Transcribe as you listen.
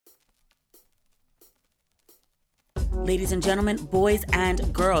Ladies and gentlemen, boys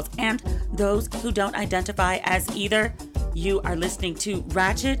and girls, and those who don't identify as either, you are listening to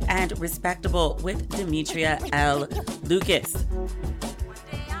Ratchet and Respectable with Demetria L. Lucas.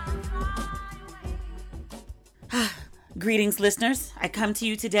 Greetings, listeners. I come to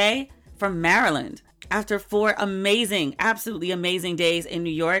you today from Maryland. After 4 amazing, absolutely amazing days in New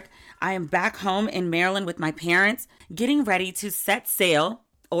York, I am back home in Maryland with my parents, getting ready to set sail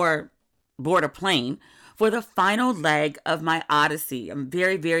or board a plane for the final leg of my odyssey. I'm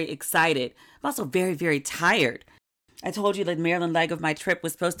very, very excited. I'm also very, very tired. I told you the Maryland leg of my trip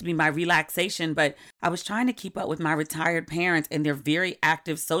was supposed to be my relaxation, but I was trying to keep up with my retired parents and their very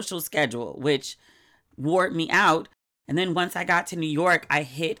active social schedule, which wore me out. And then once I got to New York, I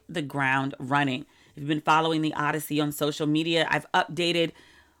hit the ground running. If you've been following the Odyssey on social media, I've updated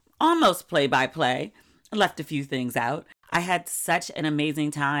almost play by play. I left a few things out. I had such an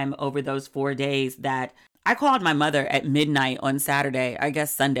amazing time over those 4 days that I called my mother at midnight on Saturday, I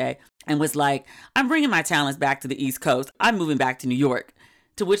guess Sunday, and was like, I'm bringing my talents back to the East Coast. I'm moving back to New York.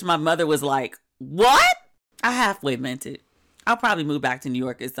 To which my mother was like, what? I halfway meant it. I'll probably move back to New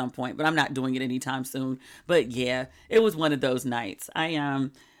York at some point, but I'm not doing it anytime soon. But yeah, it was one of those nights.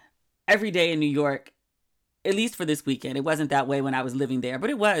 Every day in New York, at least for this weekend, it wasn't that way when I was living there,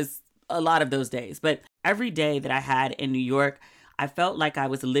 but it was a lot of those days. But every day that I had in New York, I felt like I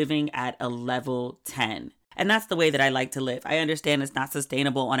was living at a level 10. And that's the way that I like to live. I understand it's not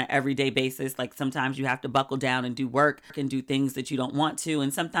sustainable on an everyday basis. Like sometimes you have to buckle down and do work and do things that you don't want to.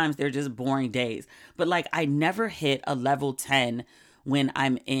 And sometimes they're just boring days. But like I never hit a level 10 when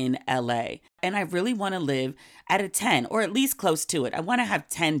I'm in LA. And I really want to live at a 10 or at least close to it. I want to have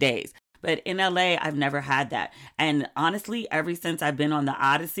 10 days. But in LA, I've never had that. And honestly, ever since I've been on the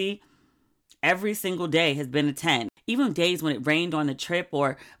Odyssey, every single day has been a 10. Even days when it rained on the trip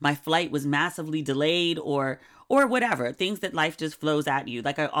or my flight was massively delayed or whatever, things that life just flows at you.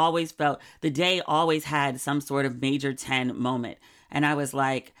 Like I always felt the day always had some sort of major 10 moment. And I was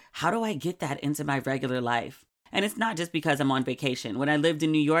like, how do I get that into my regular life? And it's not just because I'm on vacation. When I lived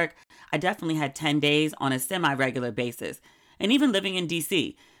in New York, I definitely had 10 days on a semi-regular basis. And even living in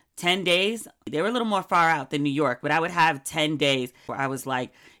DC, 10 days, they were a little more far out than New York, but I would have 10 days where I was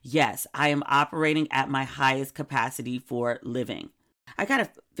like, yes, I am operating at my highest capacity for living. I got to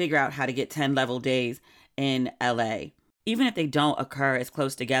figure out how to get 10 level days in LA, even if they don't occur as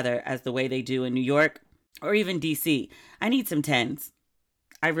close together as the way they do in New York or even DC. I need some 10s.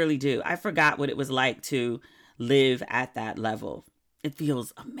 I really do. I forgot what it was like to live at that level. It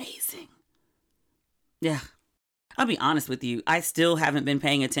feels amazing. Yeah. I'll be honest with you. I still haven't been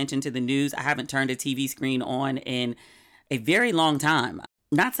paying attention to the news. I haven't turned a TV screen on in a very long time.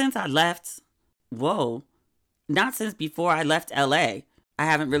 Not since I left. Not since before I left LA. I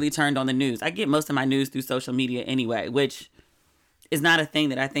haven't really turned on the news. I get most of my news through social media anyway, which is not a thing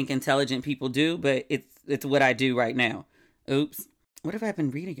that I think intelligent people do, but it's what I do right now. Oops. What have I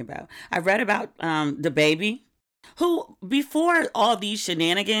been reading about? I read about DaBaby, who before all these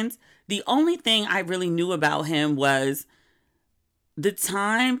shenanigans, the only thing I really knew about him was the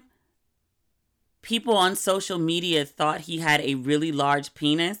time people on social media thought he had a really large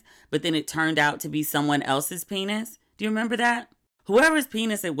penis, but then it turned out to be someone else's penis. Do you remember that? Whoever's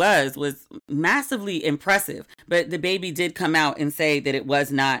penis it was massively impressive, but DaBaby did come out and say that it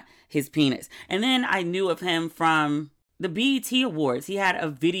was not his penis. And then I knew of him from the BET Awards. He had a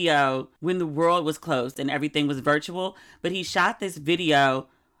video when the world was closed and everything was virtual, but he shot this video,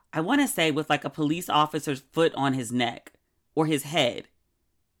 I want to say with like a police officer's foot on his neck or his head,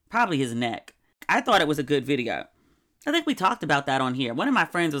 probably his neck. I thought it was a good video. I think we talked about that on here. One of my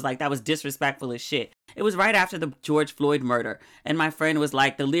friends was like, that was disrespectful as shit. It was right after the George Floyd murder. And my friend was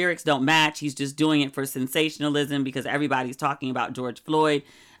like, the lyrics don't match. He's just doing it for sensationalism because everybody's talking about George Floyd.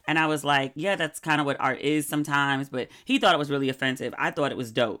 And I was like, yeah, that's kind of what art is sometimes. But he thought it was really offensive. I thought it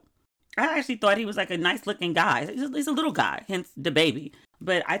was dope. I actually thought he was like a nice looking guy. He's a little guy, hence DaBaby.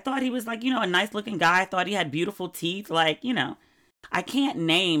 But I thought he was like, a nice looking guy. I thought he had beautiful teeth. Like, I can't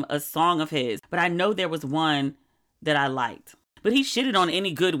name a song of his, but I know there was one that I liked. But he shitted on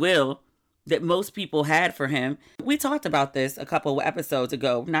any goodwill that most people had for him. We talked about this a couple of episodes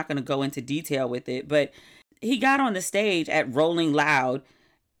ago. I'm not going to go into detail with it, but he got on the stage at Rolling Loud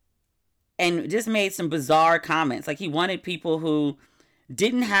and just made some bizarre comments. Like he wanted people who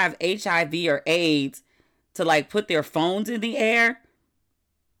didn't have HIV or AIDS to like put their phones in the air,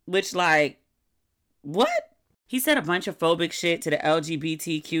 which like, what? He said a bunch of phobic shit to the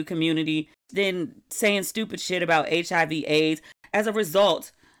LGBTQ community, then saying stupid shit about HIV AIDS. As a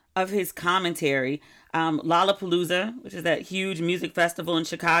result of his commentary, Lollapalooza, which is that huge music festival in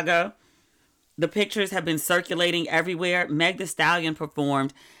Chicago, The pictures have been circulating everywhere. Meg Thee Stallion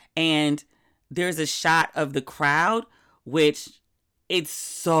performed, and there's a shot of the crowd, which it's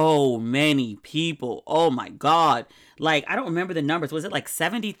so many people. Oh my God. Like, I don't remember the numbers. Was it like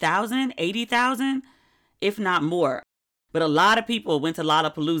 70,000, 80,000, if not more? But a lot of people went to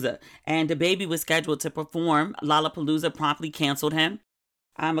Lollapalooza, and DaBaby was scheduled to perform. Lollapalooza promptly canceled him.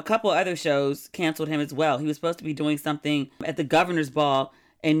 A couple other shows canceled him as well. He was supposed to be doing something at the Governor's Ball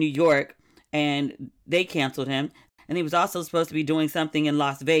in New York, and they canceled him. And he was also supposed to be doing something in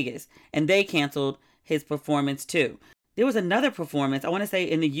Las Vegas, and they canceled his performance too. There was another performance, I want to say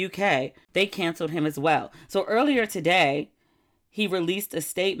in the UK, they canceled him as well. So earlier today, he released a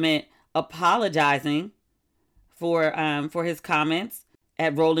statement apologizing for his comments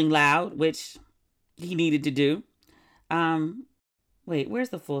at Rolling Loud, which he needed to do. Wait, where's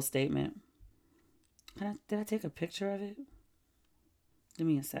the full statement? Did I take a picture of it? Give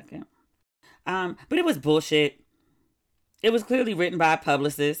me a second. But it was bullshit. It was clearly written by a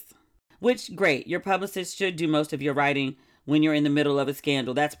publicist, which, great. Your publicist should do most of your writing when you're in the middle of a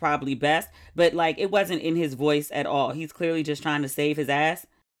scandal. That's probably best. But, like, it wasn't in his voice at all. He's clearly just trying to save his ass.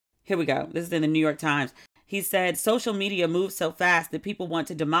 Here we go. This is in the New York Times. He said, social media moves so fast that people want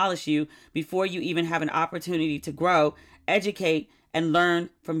to demolish you before you even have an opportunity to grow, educate, and learn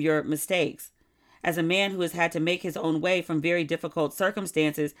from your mistakes. As a man who has had to make his own way from very difficult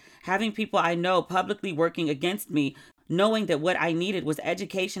circumstances, having people I know publicly working against me, knowing that what I needed was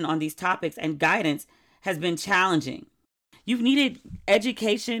education on these topics and guidance has been challenging. You've needed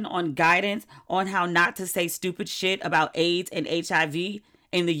education on guidance on how not to say stupid shit about AIDS and HIV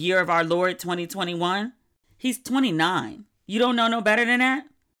in the year of our Lord 2021? He's 29. You don't know no better than that?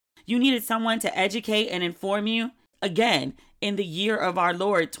 You needed someone to educate and inform you, again, in the year of our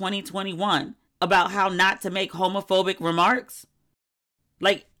Lord 2021, about how not to make homophobic remarks?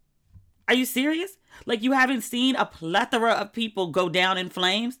 Like, are you serious? Like, you haven't seen a plethora of people go down in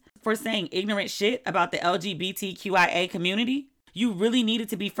flames for saying ignorant shit about the LGBTQIA community? You really needed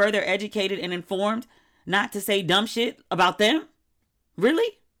to be further educated and informed not to say dumb shit about them?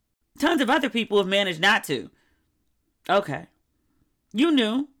 Really? Tons of other people have managed not to. Okay. You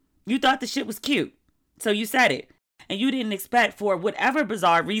knew. You thought the shit was cute. So you said it. And you didn't expect, for whatever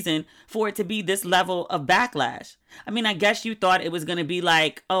bizarre reason, for it to be this level of backlash. I mean, I guess you thought it was going to be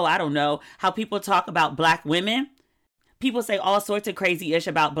like, oh, I don't know, how people talk about black women. People say all sorts of crazy ish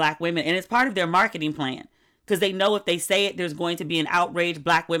about black women, and it's part of their marketing plan. Because they know if they say it, there's going to be an outrage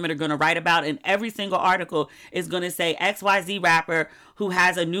black women are going to write about. And every single article is going to say XYZ rapper who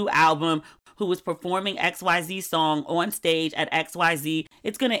has a new album, who was performing XYZ song on stage at XYZ.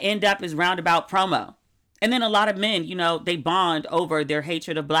 It's going to end up as roundabout promo. And then a lot of men, you know, they bond over their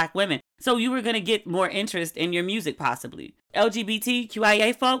hatred of black women. So you were going to get more interest in your music, possibly.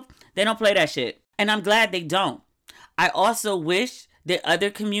 LGBTQIA folk, they don't play that shit. And I'm glad they don't. I also wish that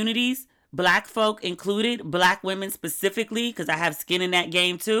other communities, black folk included, black women specifically, because I have skin in that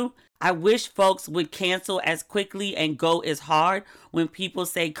game too, I wish folks would cancel as quickly and go as hard when people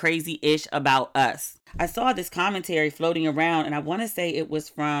say crazy-ish about us. I saw this commentary floating around, and I want to say it was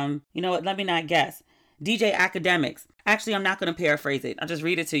from, you know what, let me not guess, DJ Academics. Actually, I'm not going to paraphrase it. I'll just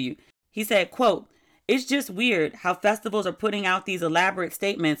read it to you. He said, quote, "It's just weird how festivals are putting out these elaborate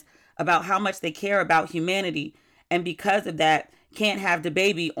statements about how much they care about humanity, and because of that, can't have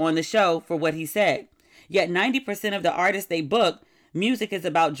DaBaby on the show for what he said. Yet 90% of the artists they book, music is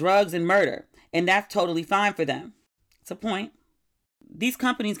about drugs and murder, and that's totally fine for them." It's a point. These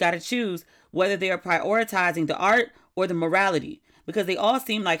companies got to choose whether they are prioritizing the art or the morality, because they all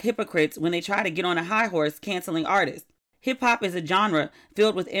seem like hypocrites when they try to get on a high horse canceling artists. Hip-hop is a genre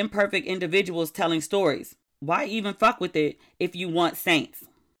filled with imperfect individuals telling stories. Why even fuck with it if you want saints?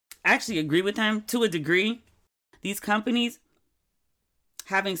 I actually agree with him to a degree. These companies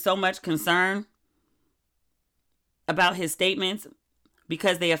having so much concern about his statements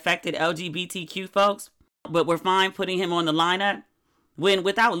because they affected LGBTQ folks, but we're fine putting him on the lineup. When,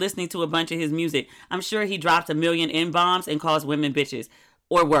 without listening to a bunch of his music, I'm sure he dropped 1 million N-bombs and calls women bitches.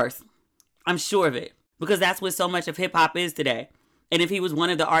 Or worse. I'm sure of it. Because that's what so much of hip-hop is today. And if he was one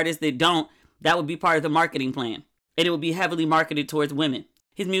of the artists that don't, that would be part of the marketing plan. And it would be heavily marketed towards women.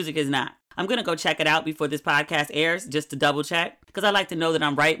 His music is not. I'm going to go check it out before this podcast airs, just to double check. Because I like to know that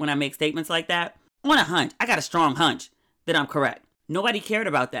I'm right when I make statements like that. On a hunch. I got a strong hunch that I'm correct. Nobody cared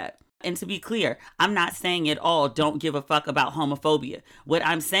about that. And to be clear, I'm not saying at all don't give a fuck about homophobia. What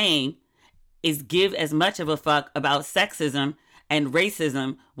I'm saying is give as much of a fuck about sexism and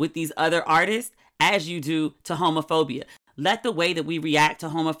racism with these other artists as you do to homophobia. Let the way that we react to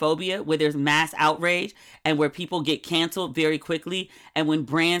homophobia, where there's mass outrage and where people get canceled very quickly, and when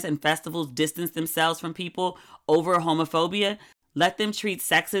brands and festivals distance themselves from people over homophobia, let them treat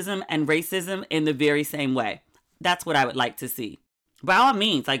sexism and racism in the very same way. That's what I would like to see. By all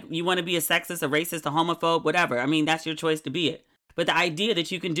means, like, you want to be a sexist, a racist, a homophobe, whatever. I mean, that's your choice to be it. But the idea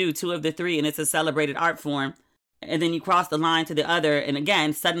that you can do two of the three and it's a celebrated art form, and then you cross the line to the other, and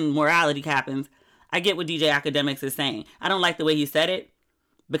again, sudden morality happens. I get what DJ Academics is saying. I don't like the way he said it,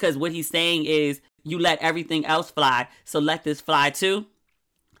 because what he's saying is you let everything else fly, so let this fly too.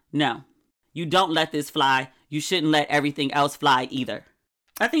 No, you don't let this fly. You shouldn't let everything else fly either.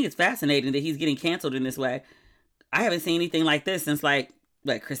 I think it's fascinating that he's getting canceled in this way. I haven't seen anything like this since like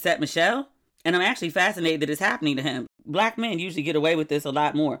Chrisette Michele, and I'm actually fascinated that it's happening to him. Black men usually get away with this a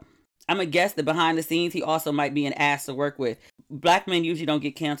lot more. I'm going to guess that behind the scenes, he also might be an ass to work with. Black men usually don't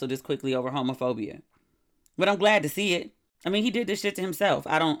get canceled this quickly over homophobia. But I'm glad to see it. I mean, he did this shit to himself.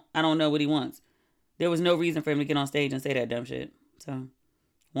 I don't know what he wants. There was no reason for him to get on stage and say that dumb shit. So,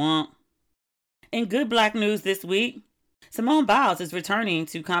 womp. In good Black news this week, Simone Biles is returning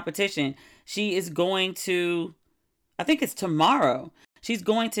to competition. She is going to, I think it's tomorrow, she's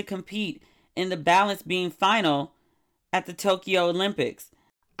going to compete in the balance beam final at the Tokyo Olympics.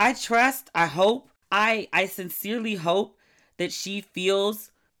 I sincerely hope that she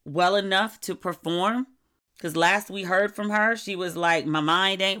feels well enough to perform. Because last we heard from her, she was like, my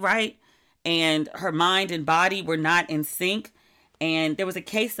mind ain't right. And her mind and body were not in sync. And there was a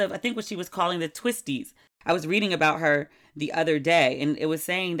case of, I think what she was calling the twisties. I was reading about her the other day. And it was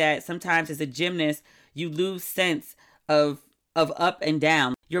saying that sometimes as a gymnast, you lose sense of up and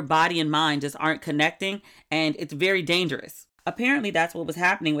down. Your body and mind just aren't connecting. And it's very dangerous. Apparently that's what was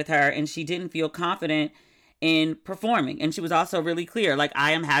happening with her, and she didn't feel confident in performing. And she was also really clear, like,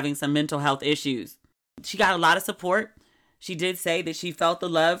 I am having some mental health issues. She got a lot of support. She did say that she felt the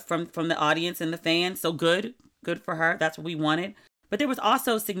love from the audience and the fans. So good for her. That's what we wanted. But there was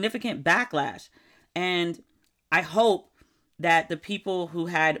also significant backlash. And I hope that the people who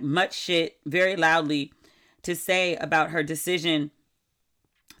had much shit very loudly to say about her decision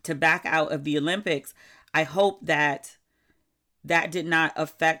to back out of the Olympics, I hope that did not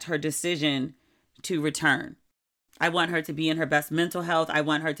affect her decision to return. I want her to be in her best mental health. I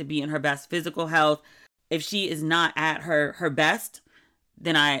want her to be in her best physical health. If she is not at her best,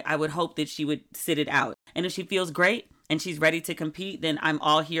 then I would hope that she would sit it out. And if she feels great and she's ready to compete, then I'm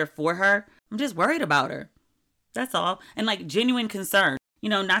all here for her. I'm just worried about her. That's all. And like genuine concern. You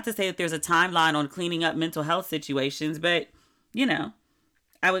know, not to say that there's a timeline on cleaning up mental health situations, but, you know,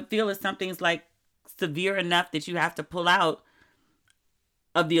 I would feel if something's like severe enough that you have to pull out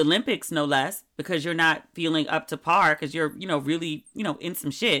of the Olympics, no less, because you're not feeling up to par, because you're, really, in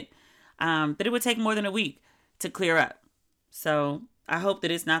some shit, that it would take more than a week to clear up. So I hope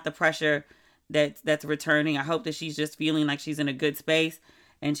that it's not the pressure that's returning. I hope that she's just feeling like she's in a good space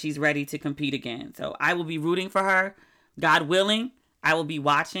and she's ready to compete again. So I will be rooting for her. God willing, I will be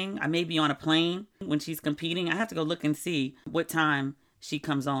watching. I may be on a plane when she's competing. I have to go look and see what time she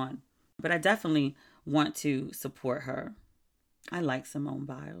comes on. But I definitely want to support her. I like Simone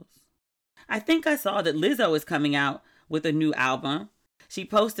Biles. I think I saw that Lizzo is coming out with a new album. She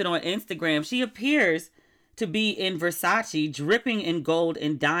posted on Instagram. She appears to be in Versace, dripping in gold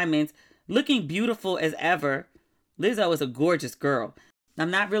and diamonds, looking beautiful as ever. Lizzo is a gorgeous girl.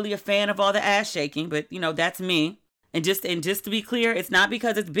 I'm not really a fan of all the ass shaking, but that's me. And just to be clear, it's not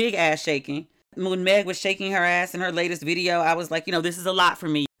because it's big ass shaking. When Meg was shaking her ass in her latest video, I was like, this is a lot for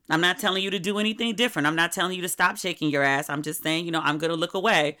me. I'm not telling you to do anything different. I'm not telling you to stop shaking your ass. I'm just saying, I'm going to look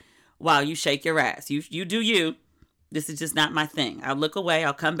away while you shake your ass. You do you. This is just not my thing. I'll look away.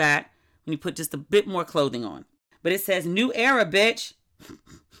 I'll come back when you put just a bit more clothing on. But it says new era, bitch.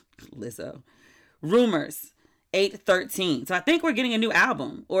 Lizzo. Rumors. 8/13. So I think we're getting a new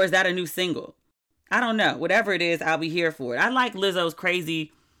album. Or is that a new single? I don't know. Whatever it is, I'll be here for it. I like Lizzo's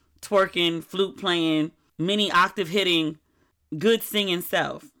crazy twerking, flute playing, mini octave hitting, good singing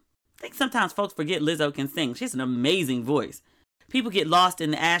self. I think sometimes folks forget Lizzo can sing. She has an amazing voice. People get lost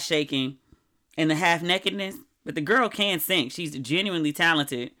in the ass shaking and the half nakedness, but the girl can sing. She's genuinely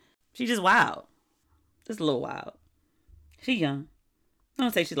talented. She's just wild. Just a little wild. She young. I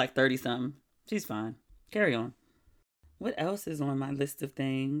don't say she's like 30 something. She's fine. Carry on. What else is on my list of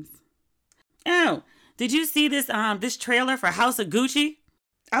things? Oh, did you see this this trailer for House of Gucci?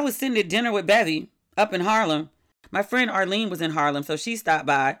 I was sitting at dinner with Bevy up in Harlem. My friend Arlene was in Harlem, so she stopped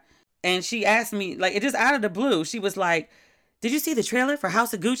by. And she asked me, like, it just out of the blue, she was like, did you see the trailer for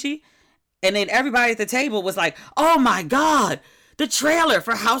House of Gucci? And then everybody at the table was like, oh my God, the trailer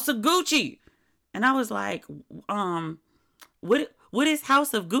for House of Gucci. And I was like, what is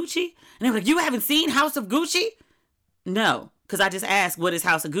House of Gucci? And they're like, you haven't seen House of Gucci? No, because I just asked, what is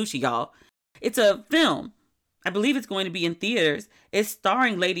House of Gucci, y'all? It's a film. I believe it's going to be in theaters. It's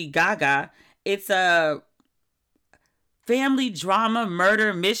starring Lady Gaga. It's a family drama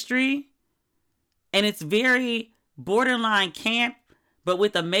murder mystery. And it's very borderline camp, but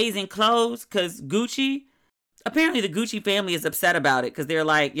with amazing clothes, because Gucci, apparently the Gucci family is upset about it because they're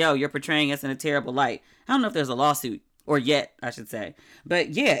like, yo, you're portraying us in a terrible light. I don't know if there's a lawsuit, or yet, I should say. But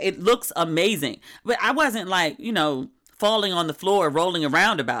yeah, it looks amazing. But I wasn't like, falling on the floor, rolling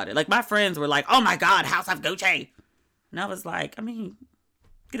around about it. Like, my friends were like, oh my God, House of Gucci. And I was like,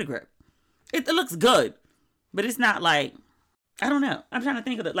 get a grip. It looks good, but it's not like, I don't know. I'm trying to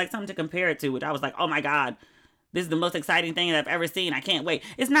think of it, like something to compare it to, which I was like, oh my God, this is the most exciting thing that I've ever seen. I can't wait.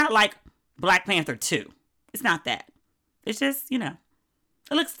 It's not like Black Panther 2. It's not that. It's just,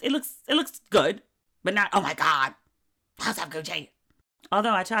 it looks good, but not, oh my God, House of Gucci.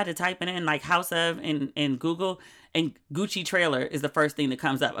 Although I tried to type it in like House of in Google, and Gucci trailer is the first thing that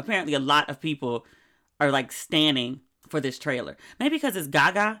comes up. Apparently a lot of people are like standing for this trailer. Maybe because it's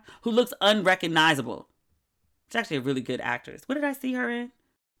Gaga, who looks unrecognizable. She's actually a really good actress. What did I see her in?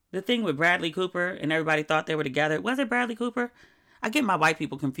 The thing with Bradley Cooper and everybody thought they were together. Was it Bradley Cooper? I get my white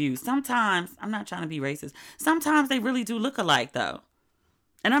people confused. Sometimes, I'm not trying to be racist, sometimes they really do look alike though.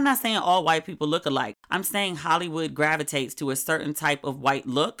 And I'm not saying all white people look alike. I'm saying Hollywood gravitates to a certain type of white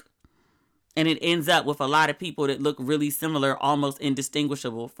look, and it ends up with a lot of people that look really similar, almost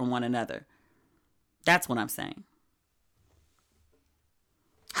indistinguishable from one another. That's what I'm saying.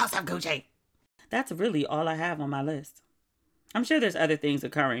 House of Gucci. That's really all I have on my list. I'm sure there's other things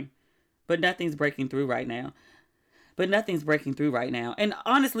occurring, but nothing's breaking through right now. And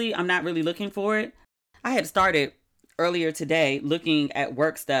honestly, I'm not really looking for it. I had started earlier today looking at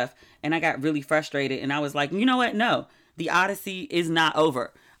work stuff, and I got really frustrated, and I was like, you know what? No, the Odyssey is not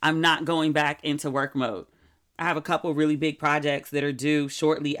over. I'm not going back into work mode. I have a couple really big projects that are due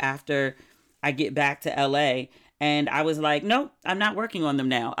shortly after I get back to LA, and I was like, nope, I'm not working on them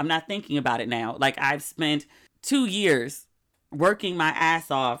now. I'm not thinking about it now. Like, I've spent 2 years working my ass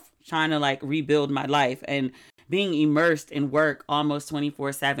off trying to like rebuild my life and being immersed in work almost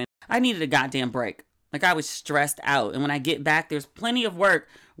 24/7. I needed a goddamn break. Like, I was stressed out. And when I get back, there's plenty of work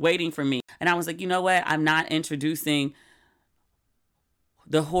waiting for me. And I was like, you know what? I'm not introducing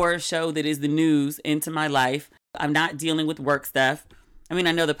the horror show that is the news into my life. I'm not dealing with work stuff. I mean,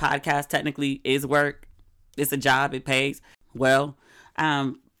 I know the podcast technically is work. It's a job. It pays well.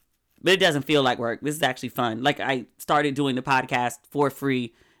 But it doesn't feel like work. This is actually fun. Like, I started doing the podcast for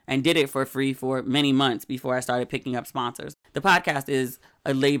free and did it for free for many months before I started picking up sponsors. The podcast is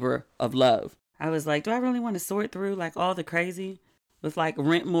a labor of love. I was like, do I really want to sort through like all the crazy with like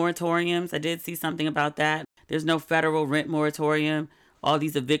rent moratoriums? I did see something about that. There's no federal rent moratorium. All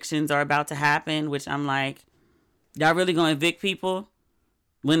these evictions are about to happen, which I'm like, y'all really going to evict people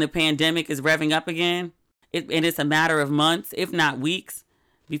when the pandemic is revving up again? And it's a matter of months, if not weeks,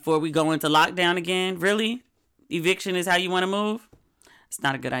 before we go into lockdown again. Really? Eviction is how you want to move? It's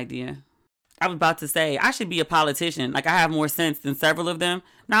not a good idea. I was about to say, I should be a politician. Like, I have more sense than several of them.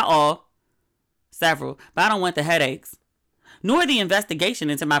 Not all. Several. But I don't want the headaches. Nor the investigation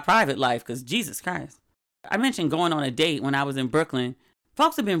into my private life, because Jesus Christ. I mentioned going on a date when I was in Brooklyn.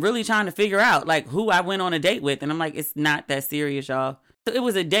 Folks have been really trying to figure out, like, who I went on a date with. And I'm like, it's not that serious, y'all. So it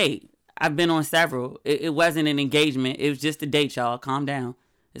was a date. I've been on several. It wasn't an engagement. It was just a date, y'all. Calm down.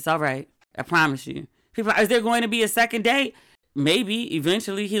 It's all right. I promise you. People, is there going to be a second date? Maybe.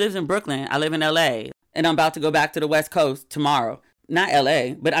 Eventually. He lives in Brooklyn. I live in LA. And I'm about to go back to the West Coast tomorrow. Not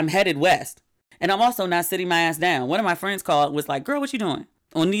LA, but I'm headed west. And I'm also not sitting my ass down. One of my friends called, was like, girl, what you doing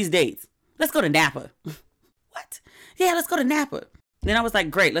on these dates? Let's go to Napa. What? Yeah, let's go to Napa. Then I was like,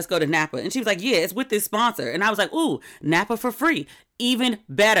 great, let's go to Napa. And she was like, yeah, it's with this sponsor. And I was like, ooh, Napa for free. Even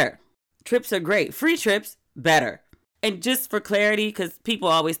better. Trips are great. Free trips, better. And just for clarity, because people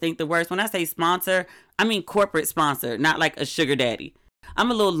always think the worst. When I say sponsor, I mean corporate sponsor, not like a sugar daddy.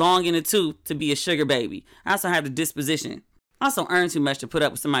 I'm a little long in the tooth to be a sugar baby. I also have the disposition. I also earn too much to put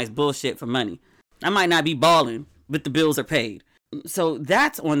up with somebody's bullshit for money. I might not be balling, but the bills are paid. So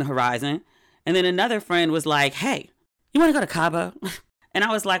that's on the horizon. And then another friend was like, hey, you want to go to Cabo? And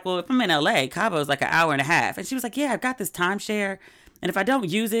I was like, well, if I'm in LA, Cabo is like an hour and a half. And she was like, yeah, I've got this timeshare. And if I don't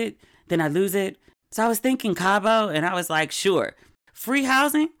use it, then I lose it. So I was thinking Cabo, and I was like, sure. Free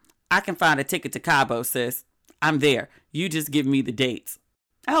housing? I can find a ticket to Cabo, sis. I'm there. You just give me the dates.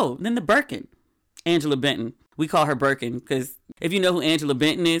 Oh, then the Birkin. Angela Benton. We call her Birkin because if you know who Angela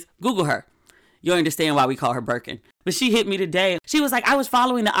Benton is, Google her. You'll understand why we call her Birkin. But she hit me today. She was like, I was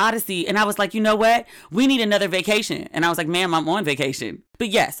following the Odyssey, and I was like, you know what? We need another vacation. And I was like, ma'am, I'm on vacation. But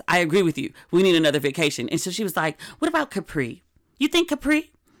yes, I agree with you. We need another vacation. And so she was like, what about Capri? You think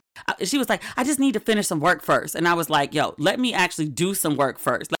Capri? She was like, I just need to finish some work first. And I was like, yo, let me actually do some work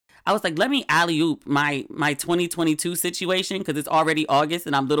first. I was like, let me alley-oop my 2022 situation because it's already August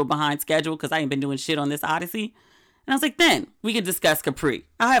and I'm a little behind schedule because I ain't been doing shit on this Odyssey. And I was like, then we can discuss Capri.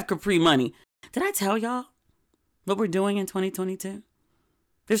 I'll have Capri money. Did I tell y'all what we're doing in 2022?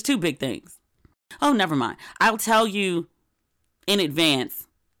 There's two big things. Oh, never mind. I'll tell you in advance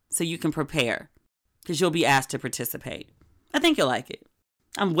so you can prepare because you'll be asked to participate. I think you'll like it.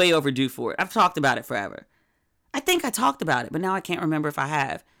 I'm way overdue for it. I've talked about it forever. I think I talked about it, but now I can't remember if I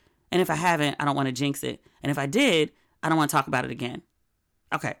have. And if I haven't, I don't want to jinx it. And if I did, I don't want to talk about it again.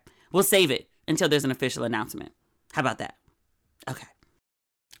 Okay, we'll save it until there's an official announcement. How about that? Okay.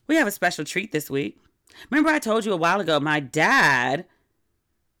 We have a special treat this week. Remember I told you a while ago, my friend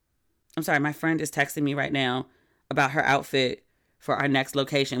is texting me right now about her outfit for our next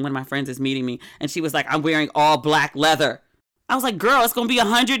location. One of my friends is meeting me, and she was like, I'm wearing all black leather. I was like, girl, it's going to be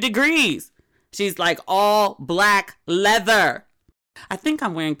 100 degrees. She's like, all black leather. I think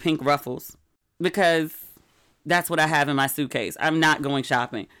I'm wearing pink ruffles because that's what I have in my suitcase. I'm not going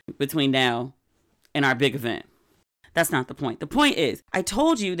shopping between now and our big event. That's not the point. The point is, I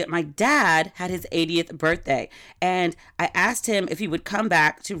told you that my dad had his 80th birthday, and I asked him if he would come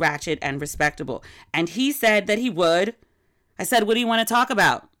back to Ratchet and Respectable, and he said that he would. I said, what do you want to talk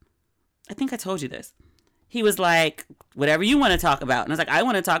about? I think I told you this. He was like, whatever you want to talk about. And I was like, I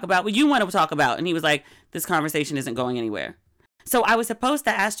want to talk about what you want to talk about. And he was like, this conversation isn't going anywhere. So I was supposed to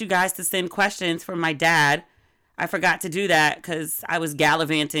ask you guys to send questions for my dad. I forgot to do that because I was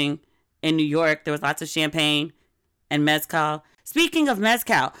gallivanting in New York. There was lots of champagne and mezcal. Speaking of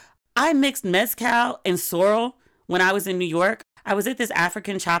mezcal, I mixed mezcal and sorrel when I was in New York. I was at this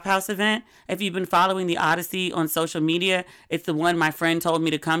African Chop House event. If you've been following the Odyssey on social media, it's the one my friend told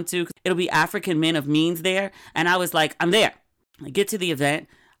me to come to. It'll be African men of means there. And I was like, I'm there. I get to the event.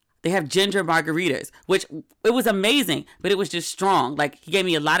 They have ginger margaritas, which it was amazing, but it was just strong. Like he gave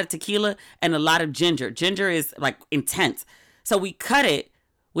me a lot of tequila and a lot of ginger. Ginger is like intense. So we cut it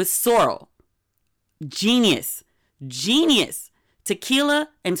with sorrel. Genius. Tequila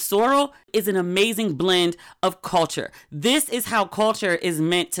and sorrel is an amazing blend of culture. This is how culture is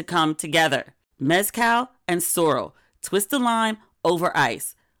meant to come together. Mezcal and sorrel. Twist the lime over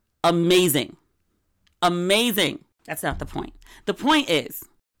ice. Amazing. That's not the point. The point is,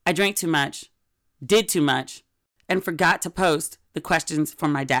 I drank too much, did too much, and forgot to post the questions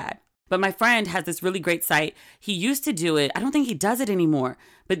from my dad. But my friend has this really great site. He used to do it. I don't think he does it anymore,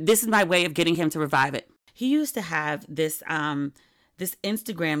 but this is my way of getting him to revive it. He used to have this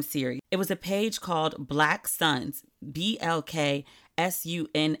Instagram series. It was a page called Black Suns, BLKSUNS.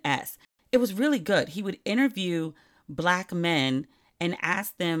 It was really good. He would interview Black men and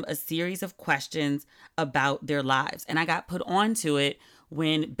ask them a series of questions about their lives. And I got put onto it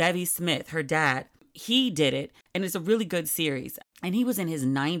when Bevy Smith, her dad, he did it. And it's a really good series. And he was in his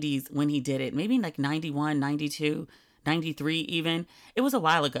 90s when he did it, maybe like 91, 92, 93 even. It was a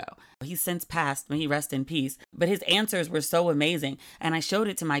while ago. He's since passed, may he rest in peace. But his answers were so amazing. And I showed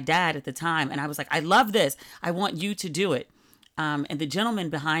it to my dad at the time. And I was like, I love this. I want you to do it. And the gentleman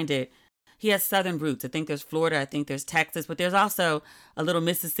behind it, he has Southern roots. I think there's Florida. I think there's Texas. But there's also a little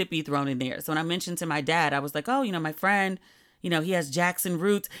Mississippi thrown in there. So when I mentioned to my dad, I was like, oh, my friend, he has Jackson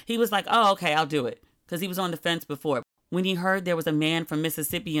roots. He was like, oh, okay, I'll do it. Because he was on the fence before. When he heard there was a man from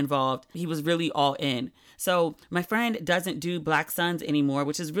Mississippi involved, he was really all in. So my friend doesn't do Black Suns anymore,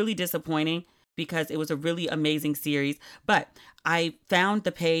 which is really disappointing because it was a really amazing series. But I found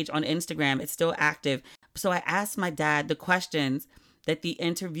the page on Instagram. It's still active. So I asked my dad the questions that the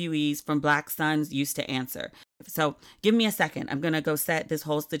interviewees from Black Suns used to answer. So give me a second. I'm going to go set this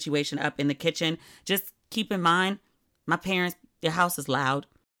whole situation up in the kitchen. Just keep in mind, my parents, their house is loud.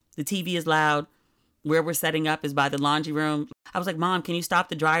 The TV is loud. Where we're setting up is by the laundry room. I was like, Mom, can you stop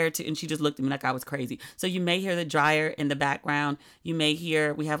the dryer too? And she just looked at me like I was crazy. So you may hear the dryer in the background. You may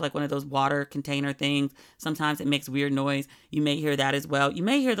hear, we have like one of those water container things. Sometimes it makes weird noise. You may hear that as well. You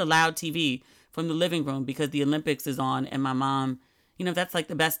may hear the loud TV from the living room because the Olympics is on. And my mom, that's like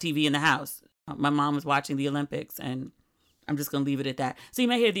the best TV in the house. My mom was watching the Olympics and I'm just going to leave it at that. So you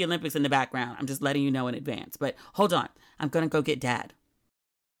may hear the Olympics in the background. I'm just letting you know in advance. But hold on. I'm going to go get Dad.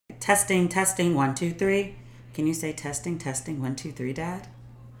 Testing, 1, 2, 3. Can you say testing, 1, 2, 3, Dad?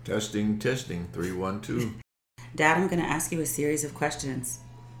 Testing, 3, 1, 2. Dad, I'm going to ask you a series of questions.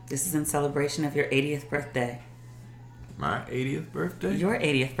 This is in celebration of your 80th birthday. My 80th birthday? Your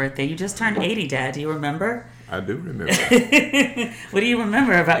 80th birthday. You just turned 80, Dad. Do you remember? I do remember. What do you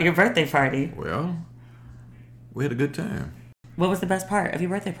remember about your birthday party? Well, we had a good time. What was the best part of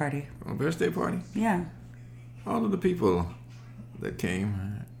your birthday party? My birthday party? Yeah. All of the people that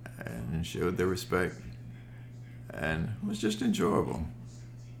came and showed their respect. And it was just enjoyable.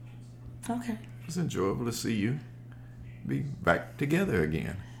 Okay. It was enjoyable to see you be back together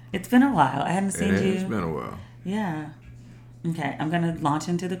again. It's been a while. I hadn't seen you. It's been a while. Yeah. Okay, I'm going to launch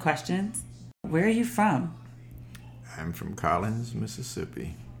into the questions. Where are you from? I'm from Collins,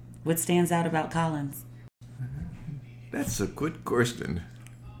 Mississippi. What stands out about Collins? That's a good question.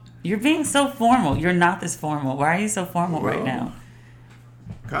 You're being so formal. You're not this formal. Why are you so formal right now?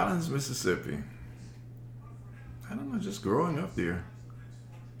 Collins, Mississippi. I don't know, just growing up there.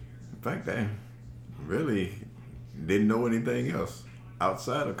 In fact, I really didn't know anything else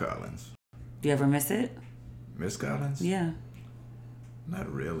outside of Collins. Do you ever miss it? Miss Collins? Yeah.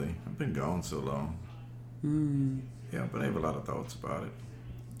 Not really. I've been gone so long. Yeah, but I have a lot of thoughts about it.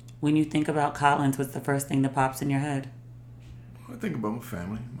 When you think about Collins, what's the first thing that pops in your head? I think about my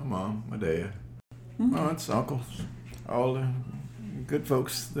family, my mom, my dad, my aunts, uncles, all the good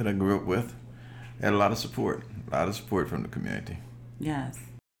folks that I grew up with. Had a lot of support from the community. Yes.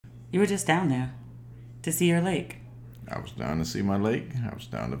 You were just down there to see your lake. I was down to see my lake. I was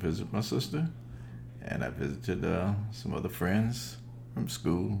down to visit my sister. And I visited some other friends from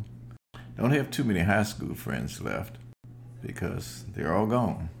school. Don't have too many high school friends left because they're all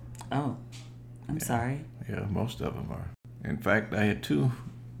gone. Oh, I'm sorry. Yeah, most of them are. In fact, I had two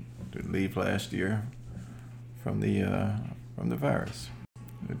to leave last year from the virus.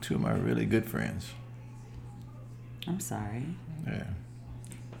 They're two of my really good friends. I'm sorry. Yeah.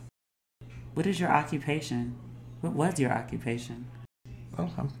 What is your occupation? What was your occupation?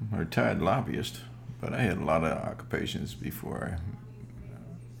 Well, I'm a retired lobbyist, but I had a lot of occupations before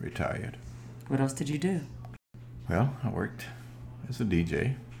I retired. What else did you do? Well, I worked as a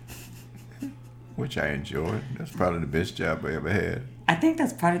DJ, which I enjoyed. That's probably the best job I ever had. I think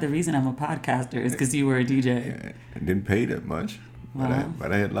that's part of the reason I'm a podcaster is because you were a DJ. I didn't pay that much, but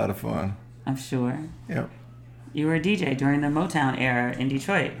I had a lot of fun. I'm sure. Yep. You were a DJ during the Motown era in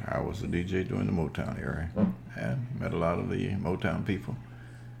Detroit. I was a DJ during the Motown era. I met a lot of the Motown people.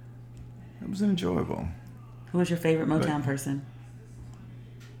 It was enjoyable. Who was your favorite Motown person?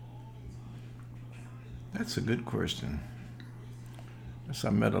 That's a good question. Yes, I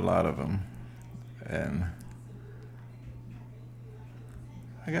met a lot of them, and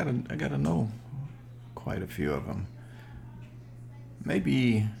I gotta know quite a few of them.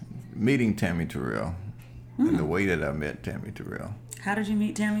 Maybe meeting Tammy Terrell, and the way that I met Tammy Terrell. How did you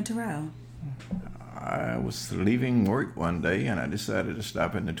meet Tammy Terrell? I was leaving work one day, and I decided to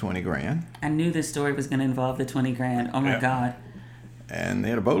stop in the 20 Grand. I knew this story was going to involve the 20 Grand. Oh my God. And they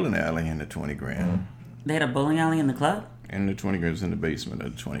had a bowling alley in the 20 Grand. They had a bowling alley in the club? And the 20 Grand was in the basement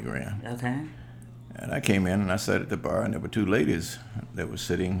of the 20 Grand. Okay. And I came in and I sat at the bar, and there were two ladies that were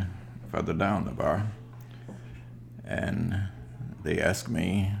sitting further down the bar. And they asked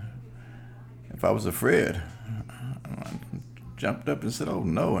me if I was afraid. I jumped up and said, "Oh,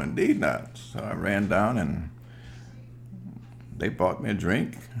 no, indeed not." So I ran down and they bought me a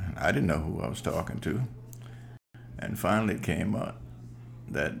drink. I didn't know who I was talking to. And finally it came up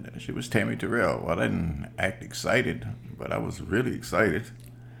that she was Tammy Terrell. Well, I didn't act excited, but I was really excited.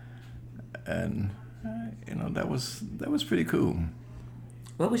 And, that was pretty cool.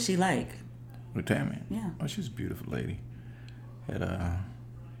 What was she like? With Tammy? Yeah. Oh, she was a beautiful lady. Had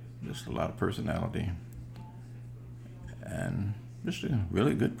just a lot of personality. And just a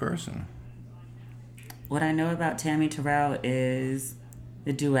really good person. What I know about Tammy Terrell is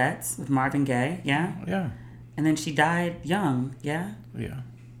the duets with Marvin Gaye, yeah? Yeah. And then she died young, yeah? Yeah.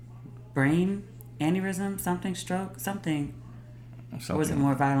 Brain aneurysm, stroke, something. Or was it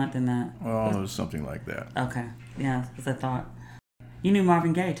more violent than that? Well, it was something like that. Okay. Yeah, that's what I thought. You knew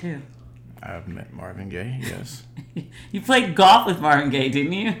Marvin Gaye, too. I've met Marvin Gaye, yes. You played golf with Marvin Gaye,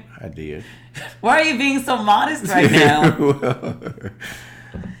 didn't you? I did. Why are you being so modest right now? Well,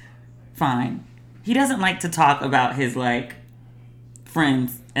 Fine. He doesn't like to talk about his,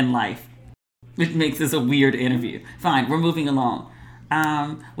 friends and life, which makes this a weird interview. Fine, we're moving along.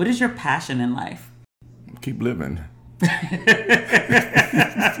 What is your passion in life? keep living.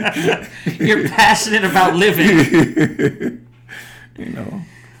 You're passionate about living. You know.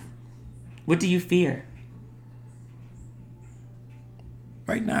 What do you fear?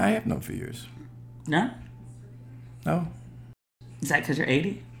 Right now, I have no fears. No? No. Is that because you're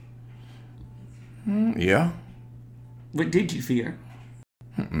 80? Yeah. What did you fear?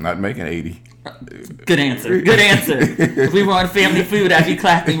 I'm not making 80. Good answer. Good answer. If we were on Family Food, I'd be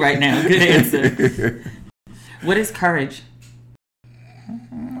clapping right now. Good answer. What is courage? I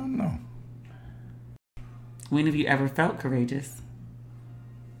don't know. When have you ever felt courageous?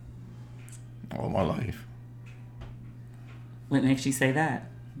 All my life. What makes you say that?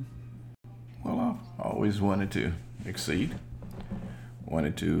 Well, I've always wanted to exceed,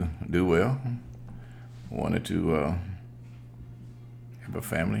 wanted to do well, wanted to have a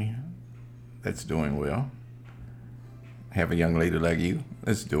family that's doing well, have a young lady like you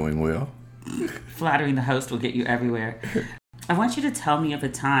that's doing well. Flattering the host will get you everywhere. I want you to tell me of a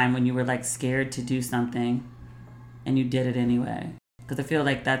time when you were like scared to do something and you did it anyway. Because I feel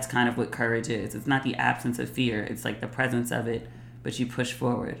like that's kind of what courage is. It's not the absence of fear. It's like the presence of it, but you push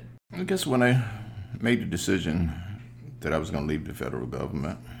forward. I guess when I made the decision that I was going to leave the federal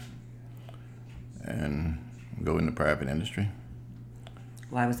government and go in the private industry.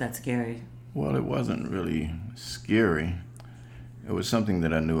 Why was that scary? Well, it wasn't really scary. It was something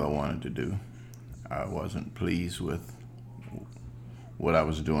that I knew I wanted to do. I wasn't pleased with what I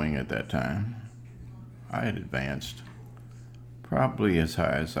was doing at that time. I had advanced probably as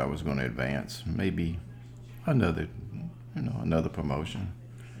high as I was going to advance, maybe another promotion.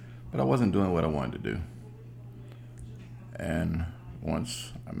 But I wasn't doing what I wanted to do. And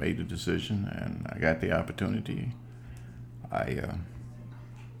once I made the decision and I got the opportunity, I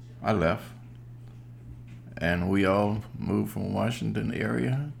left. And we all moved from Washington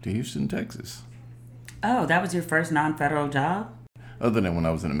area to Houston, Texas. Oh, that was your first non-federal job? Other than when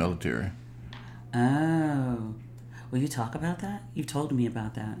I was in the military. Oh. Will you talk about that? You've told me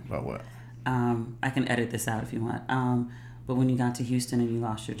about that. About what? I can edit this out if you want. But when you got to Houston and you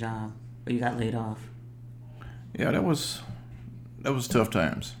lost your job, or you got laid off. Yeah, that was tough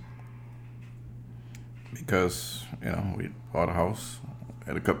times. Because, we bought a house,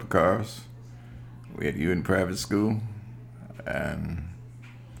 had a couple of cars. We had you in private school, and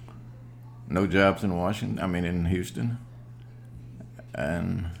no jobs in Houston.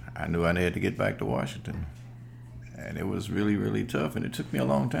 And I knew I had to get back to Washington. And it was really, really tough, and it took me a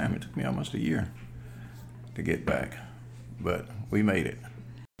long time. It took me almost a year to get back. But we made it.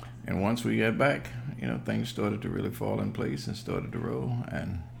 And once we got back, things started to really fall in place and started to roll,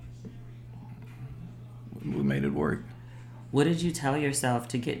 and we made it work. What did you tell yourself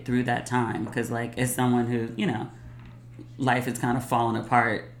to get through that time? Because, as someone who, life is kind of falling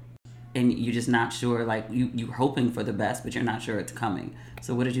apart and you're just not sure, you're hoping for the best, but you're not sure it's coming.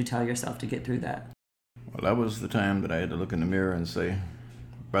 So what did you tell yourself to get through that? Well, that was the time that I had to look in the mirror and say,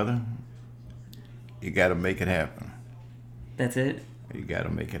 brother, you got to make it happen. That's it? You got to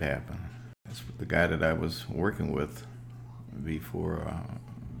make it happen. That's the guy that I was working with before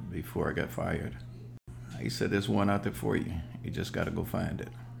I got fired. He said, there's one out there for you. You just got to go find it.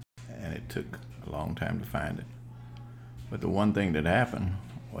 And it took a long time to find it. But the one thing that happened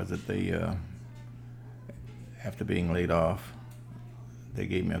was that they, after being laid off, they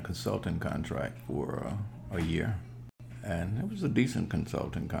gave me a consulting contract for a year. And it was a decent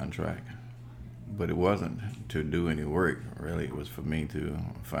consulting contract. But it wasn't to do any work, really. It was for me to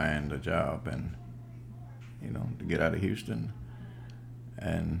find a job and, to get out of Houston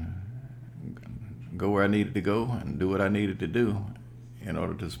and go where I needed to go and do what I needed to do in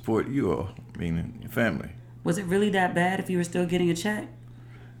order to support you all, meaning your family. Was it really that bad if you were still getting a check?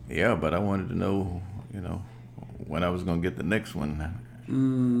 Yeah, but I wanted to know, when I was going to get the next one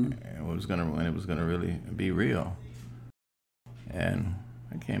and when it was going to really be real. And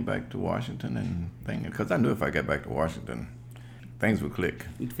I came back to Washington because I knew if I got back to Washington, things would click.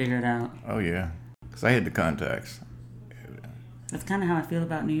 You'd figure it out. Oh, yeah, because I had the contacts. That's kind of how I feel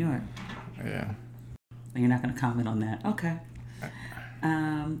about New York. Yeah. You're not going to comment on that. Okay.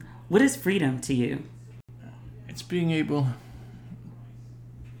 What is freedom to you? It's being able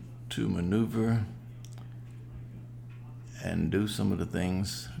to maneuver and do some of the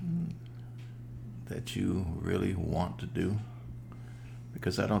things that you really want to do.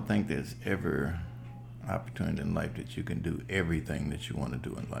 Because I don't think there's ever an opportunity in life that you can do everything that you want to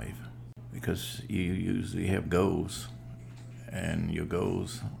do in life. Because you usually have goals, and your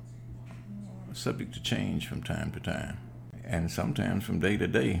goals are subject to change from time to time. And sometimes from day to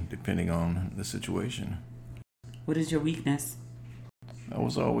day, depending on the situation. What is your weakness? I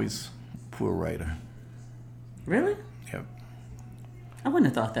was always a poor writer. Really? Yep. I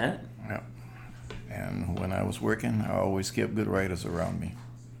wouldn't have thought that. Yep. And when I was working, I always kept good writers around me.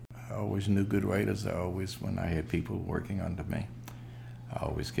 I always knew good writers. When I had people working under me, I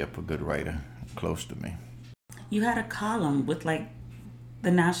always kept a good writer close to me. You had a column with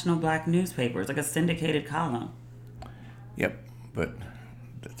the national black newspapers, like a syndicated column. Yep, but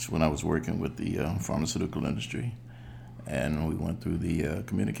That's when I was working with the pharmaceutical industry, and we went through the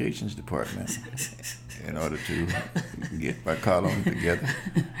communications department in order to get my column together.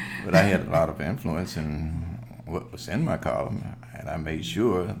 But I had a lot of influence in what was in my column, and I made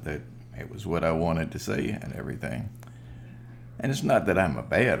sure that it was what I wanted to say and everything. And it's not that I'm a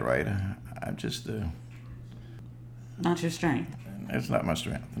bad writer. I'm just Not your strength. It's not my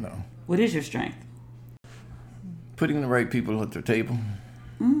strength, no. What is your strength? Putting the right people at the table.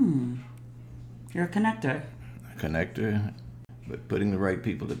 You're a connector. A connector, but putting the right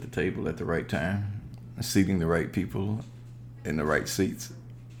people at the table at the right time, seating the right people in the right seats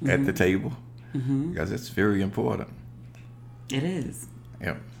at the table, because it's very important. It is.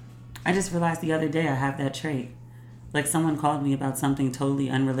 Yep. I just realized the other day I have that trait. Like someone called me about something totally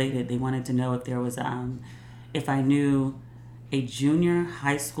unrelated. They wanted to know if there was, if I knew a junior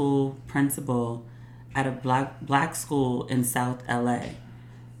high school principal at a black school in South LA.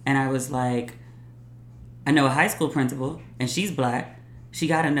 And I was like, I know a high school principal and she's black. She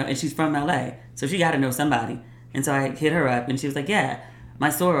got to know, and she's from LA. So she got to know somebody. And so I hit her up and she was like, yeah, my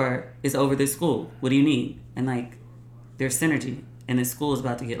soror is over this school. What do you need? And like, there's synergy. And this school is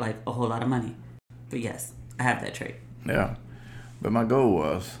about to get like a whole lot of money. But yes, I have that trait. Yeah. But my goal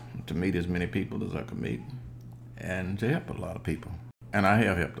was to meet as many people as I could meet and to help a lot of people. And I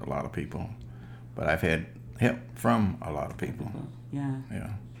have helped a lot of people, but I've had help from a lot of people. Yeah. Yeah.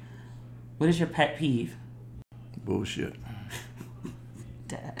 What is your pet peeve? Bullshit.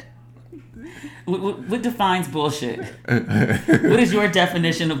 Dad. What defines bullshit? What is your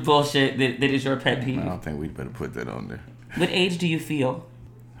definition of bullshit that is your pet peeve? I don't think we'd better put that on there. What age do you feel?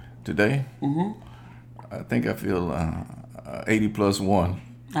 Today? I think I feel 80 plus 1.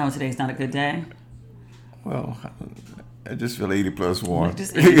 Oh, today's not a good day? Well, I just feel 80 plus 1.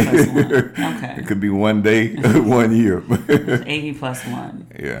 Just 80 plus 1. Okay. It could be one day, 1 year. 80 plus 1.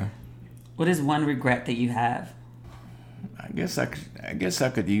 Yeah. What is one regret that you have? I guess I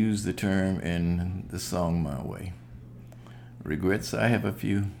could use the term in the song My Way. Regrets, I have a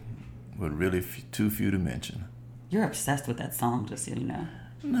few, but really too few to mention. You're obsessed with that song, just so you know.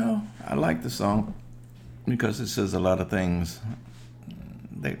 No, I like the song because it says a lot of things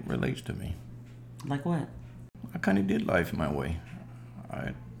that relates to me. Like what? I kind of did life my way.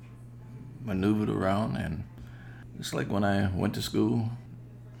 I maneuvered around, and it's like when I went to school,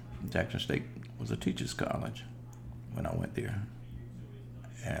 Jackson State was a teacher's college when I went there.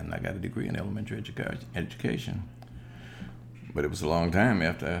 And I got a degree in elementary education. But it was a long time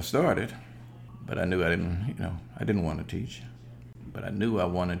after I started. But I knew I didn't want to teach. But I knew I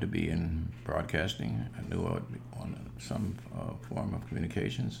wanted to be in broadcasting. I knew I would be on some form of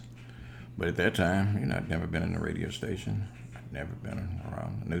communications. But at that time, I'd never been in a radio station. I'd never been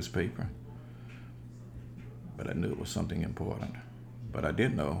around a newspaper. But I knew it was something important. But I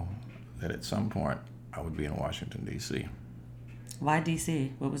did know that at some point I would be in Washington, D.C. Why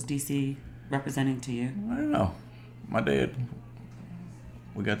D.C.? What was D.C. representing to you? I don't know. My dad,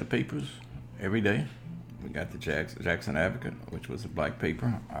 we got the papers every day. We got the Jackson Advocate, which was a black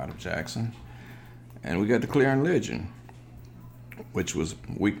paper out of Jackson. And we got the Clarion Ledger, which was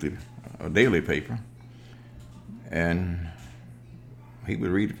a daily paper. And he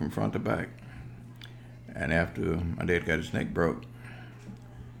would read it from front to back. And after my dad got his neck broke,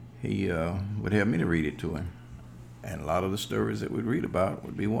 he would have me to read it to him. And a lot of the stories that we'd read about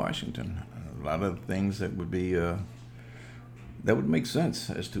would be Washington. A lot of the things that would be that would make sense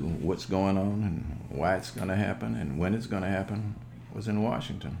as to what's going on and why it's going to happen and when it's going to happen was in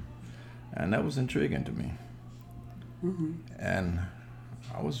Washington. And that was intriguing to me. And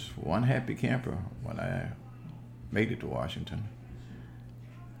I was one happy camper when I made it to Washington.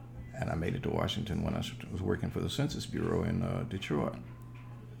 And I made it to Washington when I was working for the Census Bureau in Detroit.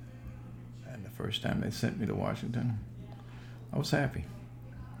 And the first time they sent me to Washington, I was happy.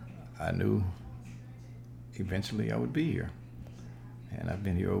 I knew eventually I would be here. And I've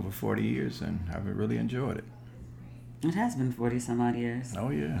been here over 40 years, and I've really enjoyed it. It has been 40 some odd years.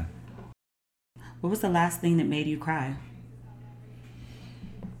 Oh, yeah. What was the last thing that made you cry?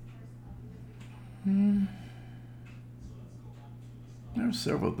 There are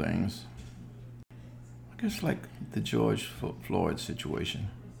several things. I guess like the George Floyd situation.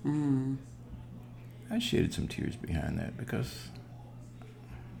 I shedded some tears behind that because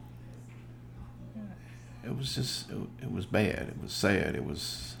it was bad. It was sad. It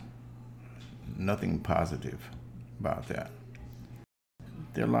was nothing positive about that.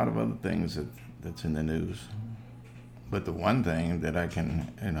 There are a lot of other things that's in the news. But the one thing that I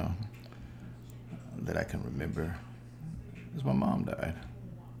can, that I can remember is my mom died.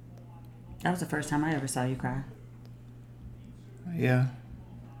 That was the first time I ever saw you cry. Yeah.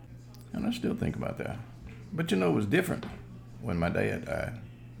 And I still think about that. But it was different when my dad died.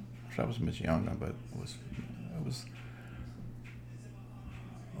 So I was much younger, but it was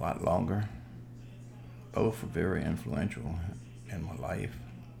a lot longer. Both were very influential in my life.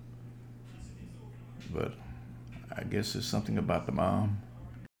 But I guess there's something about the mom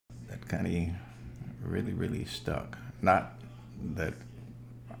that kind of really, really stuck. Not that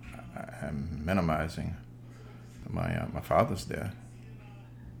I'm minimizing my father's death.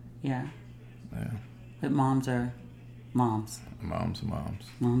 Yeah. Yeah. But moms are moms. Moms are moms.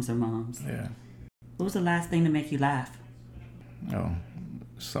 Moms are moms. Yeah. What was the last thing to make you laugh? Oh,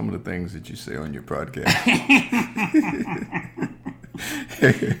 some of the things that you say on your podcast.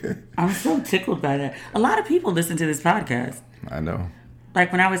 I'm so tickled by that. A lot of people listen to this podcast. I know.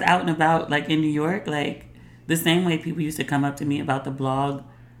 Like when I was out and about, like in New York, like the same way people used to come up to me about the blog,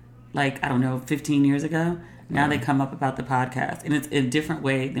 like, I don't know, 15 years ago. Now they come up about the podcast. And it's a different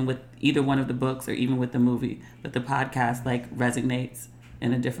way than with either one of the books or even with the movie. But the podcast, like, resonates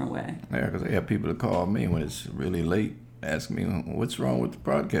in a different way. Yeah, because I have people that call me when it's really late, ask me, what's wrong with the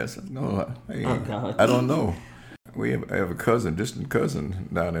podcast? I go, hey, Oh, God. I don't know. I have a cousin, distant cousin,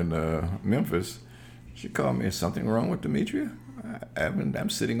 down in Memphis. She called me, is something wrong with Demetria? I'm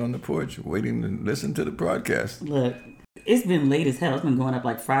sitting on the porch waiting to listen to the broadcast. Look, it's been late as hell. It's been going up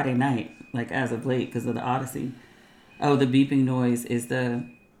like Friday night, like as of late, because of the Odyssey. Oh, the beeping noise is the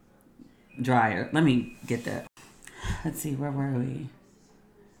dryer. Let me get that. Let's see, where were we?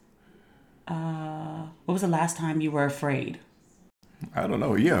 What was the last time you were afraid? I don't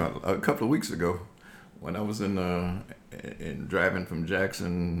know. Yeah, a couple of weeks ago, when I was in driving from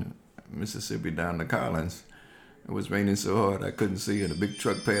Jackson, Mississippi down to Collins. It was raining so hard I couldn't see, and a big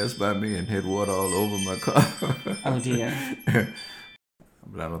truck passed by me and had water all over my car. Oh, dear.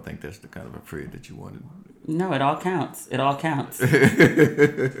 But I don't think that's the kind of afraid that you wanted. No, it all counts. It all counts.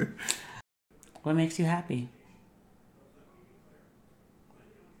 What makes you happy?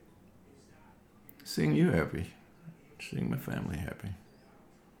 Seeing you happy. Seeing my family happy.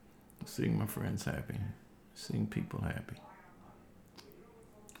 Seeing my friends happy. Seeing people happy.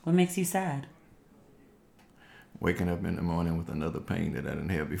 What makes you sad? Waking up in the morning with another pain that I didn't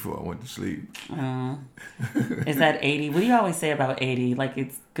have before I went to sleep. Is that 80? What do you always say about 80? Like,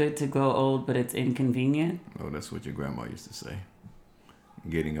 it's good to grow old, but it's inconvenient? Oh, that's what your grandma used to say.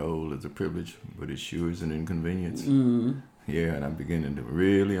 Getting old is a privilege, but it sure is an inconvenience. Yeah, and I'm beginning to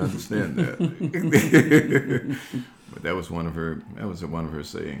really understand that. But that was one of her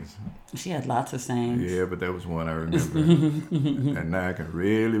sayings. She had lots of sayings. Yeah, but that was one I remember. And now I can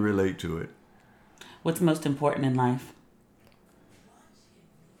really relate to it. What's most important in life?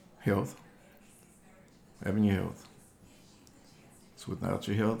 Health. Having your health. So without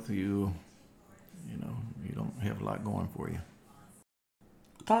your health, you don't have a lot going for you.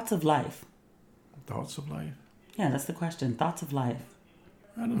 Thoughts of life. Thoughts of life? Yeah, that's the question. Thoughts of life.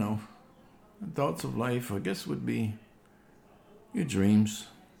 I don't know. Thoughts of life, I guess, would be your dreams,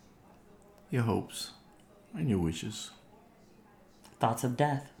 your hopes, and your wishes. Thoughts of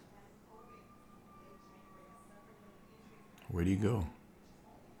death. Where do you go?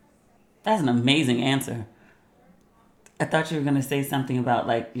 That's an amazing answer. I thought you were going to say something about,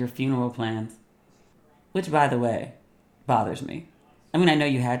 like, your funeral plans. Which, by the way, bothers me. I mean, I know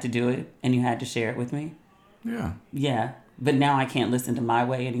you had to do it, and you had to share it with me. Yeah. Yeah, but now I can't listen to My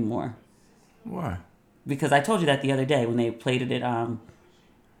Way anymore. Why? Because I told you that the other day when they played it at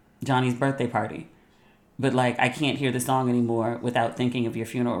Johnny's birthday party. But, like, I can't hear the song anymore without thinking of your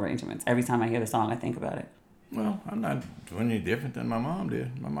funeral arrangements. Every time I hear the song, I think about it. Well, I'm not doing any different than my mom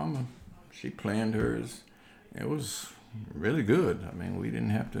did. My mama, she planned hers. It was really good. I mean, we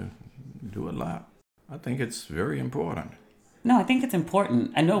didn't have to do a lot. I think it's very important. No, I think it's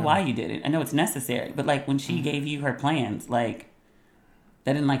important. I know why you did it. I know it's necessary. But, like, when she gave you her plans, like,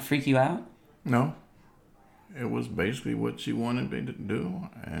 that didn't, like, freak you out? No. It was basically what she wanted me to do,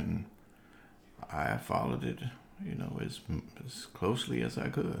 and I followed it, as closely as I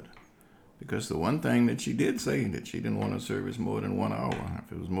could. Because the one thing that she did say, that she didn't want a service more than 1 hour.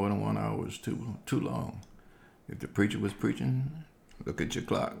 If it was more than 1 hour, it was too long. If the preacher was preaching, look at your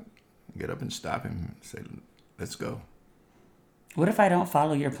clock, get up and stop him, and say, let's go. What if I don't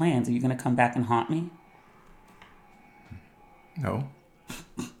follow your plans? Are you going to come back and haunt me? No.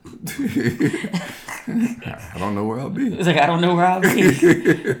 I don't know where I'll be. It's like, I don't know where I'll be.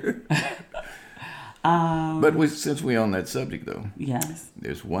 But since we're on that subject, though, yes,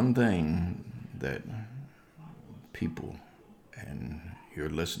 there's one thing that people and your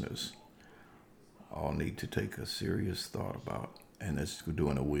listeners all need to take a serious thought about, and that's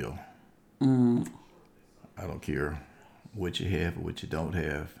doing a will. I don't care what you have or what you don't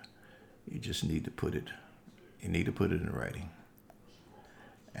have. You just need to put it. You need to put it in writing.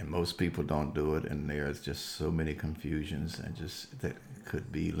 And most people don't do it, and there's just so many confusions and just that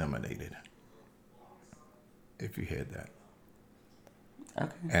could be eliminated if you had that.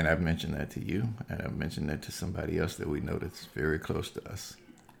 Okay. And I've mentioned that to you, and I've mentioned that to somebody else that we know that's very close to us.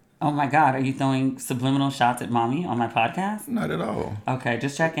 Oh my God, are you throwing subliminal shots at mommy on my podcast? Not at all. Okay,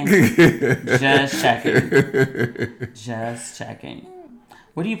 just checking. Just checking. Just checking.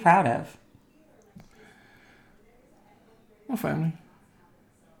 What are you proud of? My family.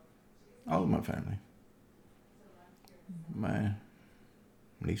 All of my family. My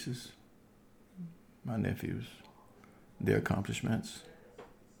nieces, my nephews, their accomplishments.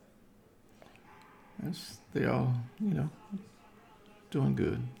 They all, doing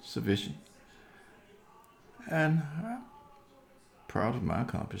good, sufficient. And I'm proud of my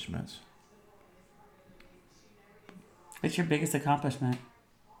accomplishments. What's your biggest accomplishment?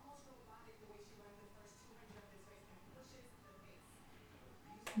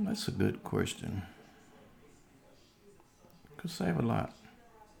 That's a good question. Because I have a lot.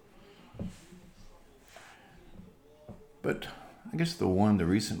 But I guess the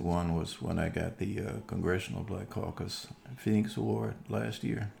recent one was when I got the Congressional Black Caucus Phoenix Award last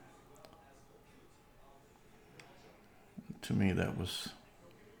year. To me, that was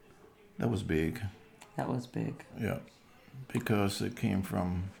big. That was big. Yeah, because it came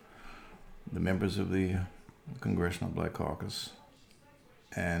from the members of the Congressional Black Caucus,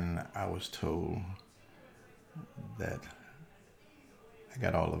 and I was told that I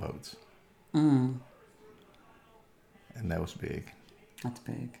got all the votes. Mm. And that was big. That's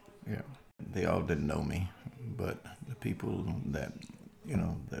big. Yeah. They all didn't know me, but the people that,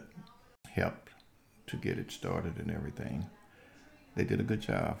 that helped to get it started and everything, they did a good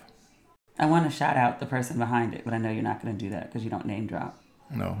job. I want to shout out the person behind it, but I know you're not going to do that because you don't name drop.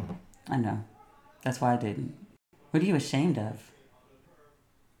 No. I know. That's why I didn't. What are you ashamed of?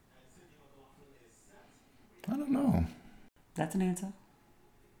 I don't know. That's an answer.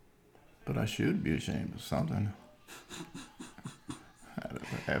 But I should be ashamed of something.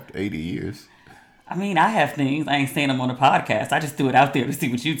 After 80 years. I mean, I have things. I ain't saying them on a podcast. I just threw it out there to see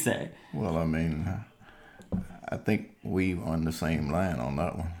what you'd say. Well, I mean, I think we on the same line on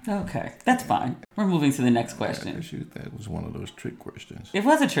that one. Okay, that's fine. We're moving to the next question. That was one of those trick questions. It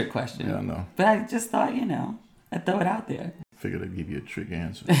was a trick question. Yeah, I know. But I just thought, I'd throw it out there. Figured I'd give you a trick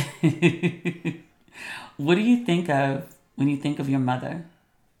answer. What do you think of when you think of your mother?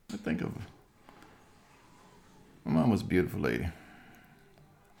 I think of my mom was a beautiful lady,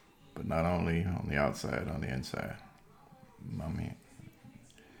 but not only on the outside, on the inside. Mommy,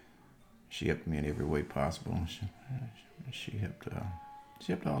 she helped me in every way possible. She helped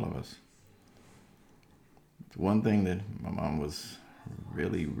all of us. The one thing that my mom was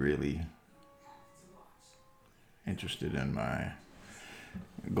really, really interested in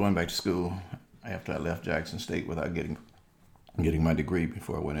going back to school after I left Jackson State without getting my degree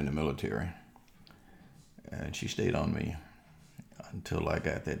before I went in the military. And she stayed on me until I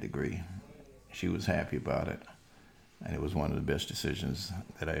got that degree. She was happy about it, and it was one of the best decisions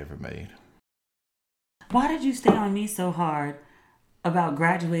that I ever made. Why did you stay on me so hard about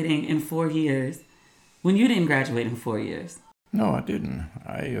graduating in 4 years when you didn't graduate in 4 years? No, I didn't.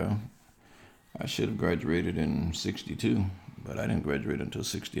 I should have graduated in 62, but I didn't graduate until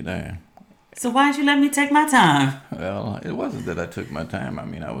 69. So why didn't you let me take my time? Well, it wasn't that I took my time. I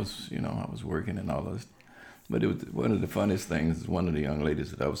mean, I was working and all this. But it was one of the funniest things. One of the young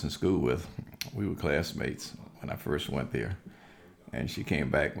ladies that I was in school with, we were classmates when I first went there. And she came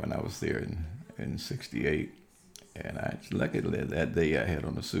back when I was there in 68. And luckily that day I had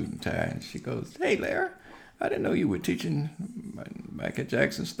on a suit and tie. And she goes, "Hey, Larry, I didn't know you were teaching back at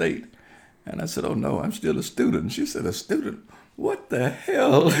Jackson State." And I said, "Oh, no, I'm still a student." She said, "A student? What the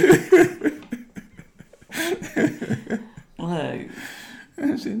hell?" Look.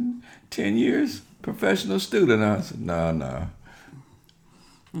 I said, 10 years, professional student. I said, no.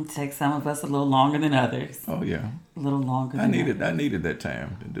 It takes some of us a little longer than others. Oh, yeah. A little longer than others. I needed that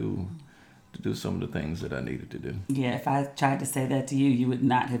time to do some of the things that I needed to do. Yeah, if I tried to say that to you, you would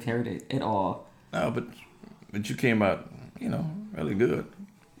not have heard it at all. No, but you came out, really good.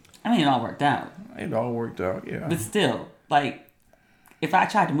 I mean, it all worked out. It all worked out, yeah. But still, if I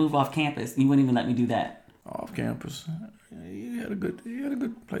tried to move off campus, you wouldn't even let me do that. Off campus? You had a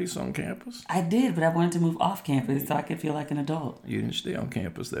good place on campus. I did, but I wanted to move off campus so I could feel like an adult. You didn't stay on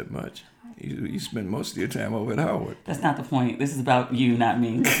campus that much. You spent most of your time over at Howard. That's not the point. This is about you, not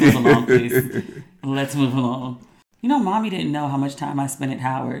me. Let's move along, please. Let's move along. Mommy didn't know how much time I spent at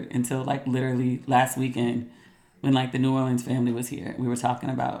Howard until literally last weekend when the New Orleans family was here. We were talking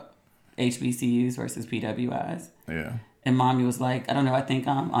about HBCUs versus PWIs. Yeah. And mommy was like, I don't know, I think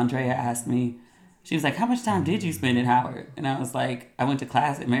Andrea asked me, she was like, how much time did you spend at Howard? And I was like, I went to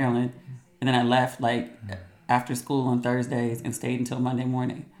class at Maryland, and then I left like after school on Thursdays and stayed until Monday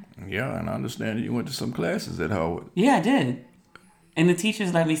morning. Yeah, and I understand you went to some classes at Howard. Yeah, I did. And the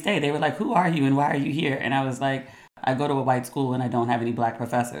teachers let me stay. They were like, who are you and why are you here? And I was like, I go to a white school and I don't have any black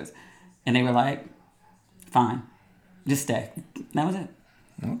professors. And they were like, fine, just stay. That was it.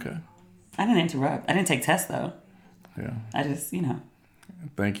 Okay. I didn't interrupt. I didn't take tests though. Yeah. I just,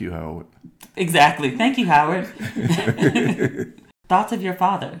 Thank you, Howard. Exactly. Thank you, Howard. Thoughts of your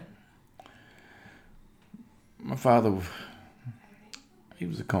father? My father, he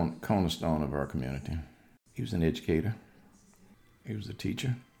was a cornerstone of our community. He was an educator. He was a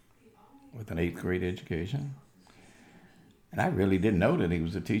teacher with an 8th grade education. And I really didn't know that he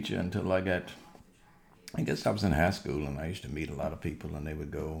was a teacher until I guess I was in high school, and I used to meet a lot of people, and they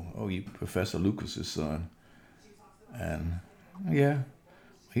would go, oh, you Professor Lucas's son. And yeah,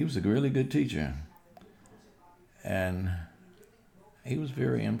 he was a really good teacher. And he was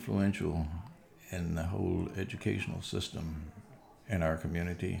very influential in the whole educational system in our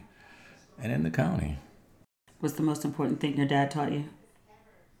community and in the county. What's the most important thing your dad taught you?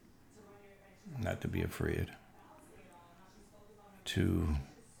 Not to be afraid. To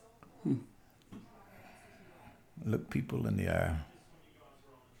look people in the eye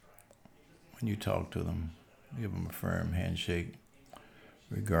when you talk to them. Give them a firm handshake,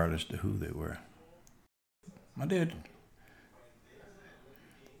 regardless to who they were. My dad,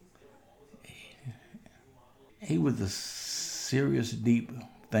 he was a serious, deep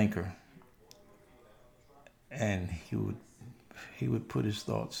thinker, and he would put his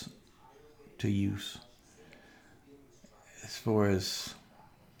thoughts to use as far as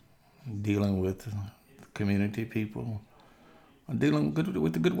dealing with community people, or dealing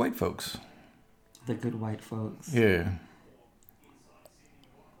with the good white folks. The good white folks. Yeah.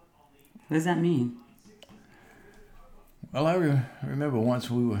 What does that mean? Well, I remember once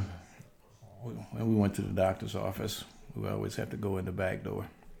when we went to the doctor's office, we would always have to go in the back door,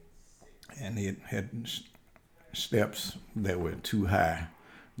 and it had steps that were too high.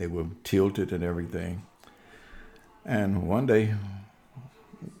 They were tilted and everything. And one day,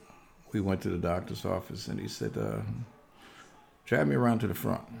 we went to the doctor's office, and he said, drive me around to the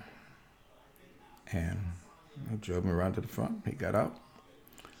front. And I drove me around to the front. He got out,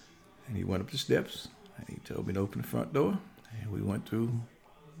 and he went up the steps, and he told me to open the front door, and we went through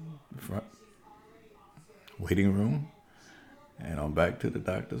the front waiting room and on back to the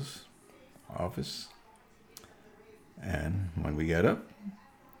doctor's office. And when we got up,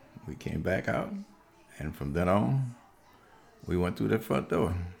 we came back out, and from then on, we went through that front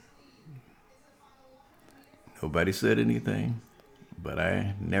door. Nobody said anything, but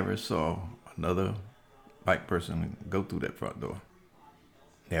I never saw another black person go through that front door.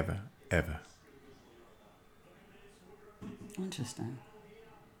 Never, ever. Interesting.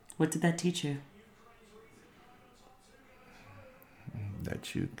 What did that teach you?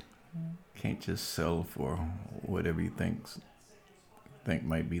 That you can't just settle for whatever you think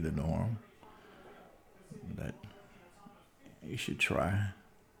might be the norm. That you should try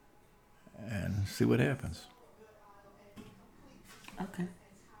and see what happens. Okay.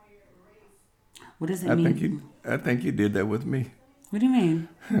 What does it mean? I think you did that with me. What do you mean?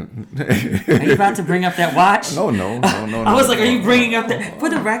 Are you about to bring up that watch? No. I was like, are you bringing up that? For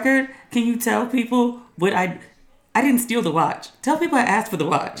the record, can you tell people what I didn't steal the watch. Tell people I asked for the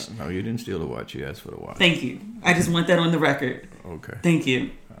watch. No, you didn't steal the watch. You asked for the watch. Thank you. I just want that on the record. Okay. Thank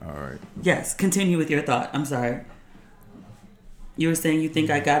you. All right. Yes, continue with your thought. I'm sorry. You were saying you think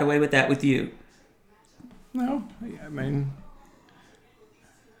I got away with that with you. No, I mean,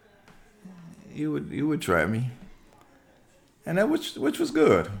 you would try me, and that which was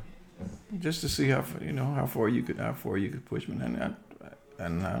good, just to see how far you could push me, and I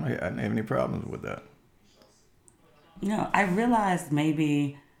didn't have any problems with that. I realized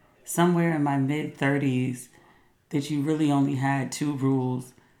maybe somewhere in my mid-30s that you really only had two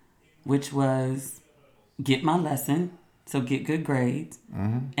rules, which was get my lesson, so get good grades,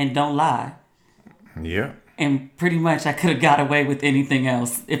 and don't lie. Yeah. And pretty much I could have got away with anything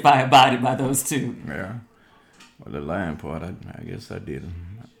else if I abided by those two. Yeah. Well, the lying part, I guess I did.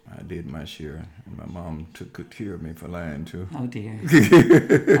 I did my share. And my mom took good care of me for lying, too. Oh, dear.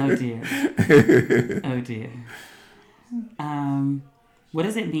 Oh, dear. Oh, dear. What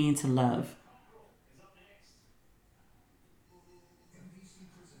does it mean to love?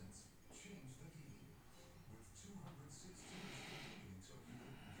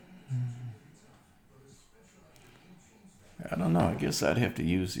 I don't don't know. I guess I'd have to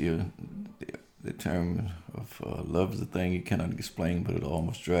use the term of love is a thing you cannot explain, but it'll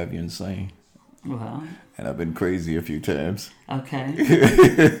almost drive you insane. Well, and I've been crazy a few times. Okay.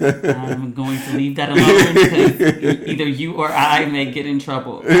 I'm going to leave that alone because either you or I may get in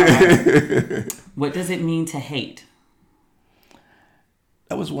trouble. All right. What does it mean to hate?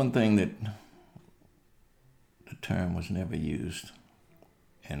 That was one thing that the term was never used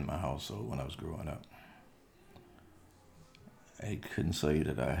in my household when I was growing up. I couldn't say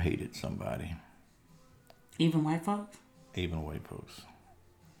that I hated somebody. Even white folks? Even white folks.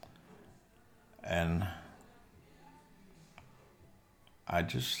 And I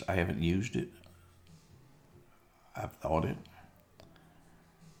haven't used it. I've thought it.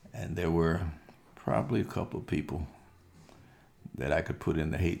 And there were probably a couple of people that I could put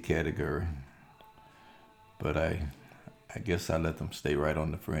in the hate category. But I guess I let them stay right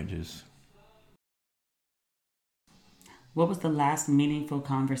on the fringes. What was the last meaningful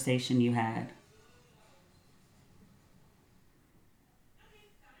conversation you had?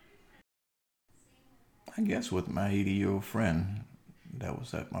 I guess with my 80-year-old friend that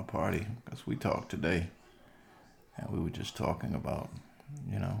was at my party, because we talked today, and we were just talking about,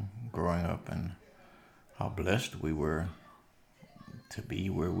 growing up and how blessed we were to be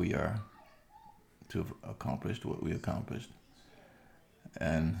where we are, to have accomplished what we accomplished,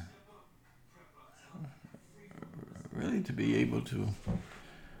 and really to be able to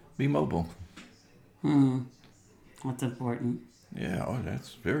be mobile. That's important. Yeah,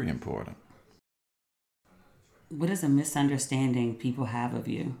 that's very important. What is a misunderstanding people have of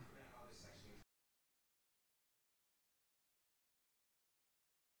you?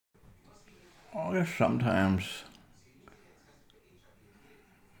 Oh, yes, sometimes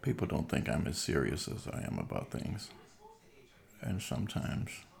people don't think I'm as serious as I am about things. And sometimes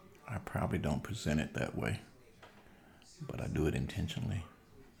I probably don't present it that way, but I do it intentionally.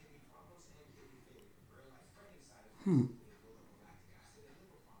 What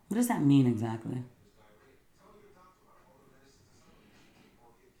does that mean exactly?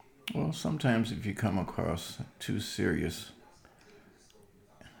 Well, sometimes if you come across too serious,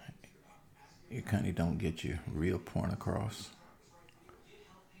 you kind of don't get your real point across.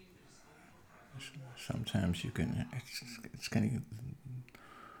 Sometimes it's kind of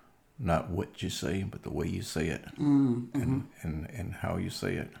not what you say, but the way you say it, and how you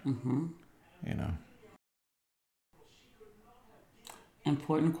say it.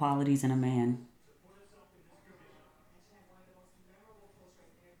 Important qualities in a man.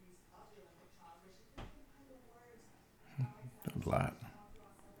 A lot.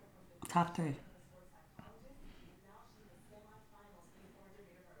 Top 3.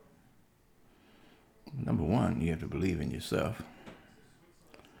 Number 1, you have to believe in yourself.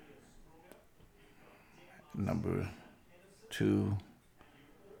 Number 2,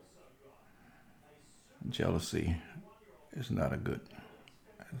 jealousy is not a good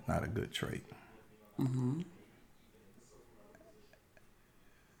trait.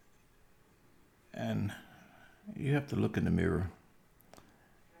 And you have to look in the mirror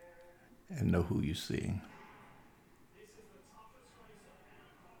and know who you're seeing.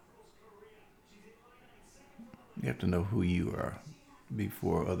 You have to know who you are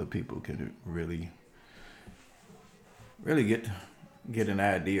before other people can really get an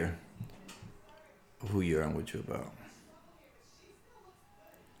idea of who you are and what you're about.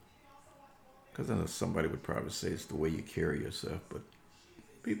 Because I know somebody would probably say it's the way you carry yourself, but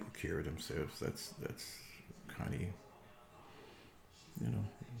people carry themselves. That's kind of,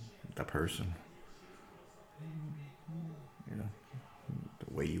 the person.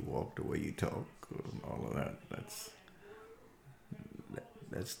 The way you walk, the way you talk, all of that.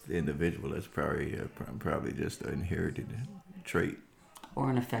 That's the individual. That's probably just an inherited trait. Or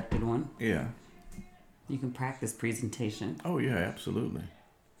an affected one. Yeah. You can practice presentation. Oh, yeah, absolutely.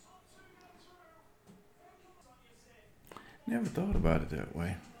 Never thought about it that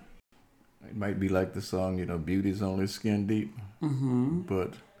way. It might be like the song, beauty's only skin deep.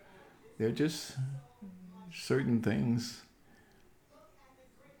 But there are just certain things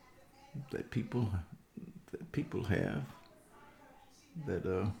that people have that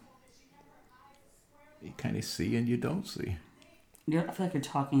you kind of see and you don't see. I feel like you're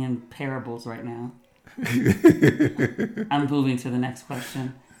talking in parables right now. I'm moving to the next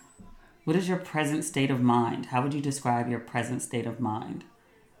question. What is your present state of mind? How would you describe your present state of mind?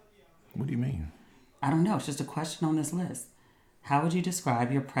 What do you mean? I don't know. It's just a question on this list. How would you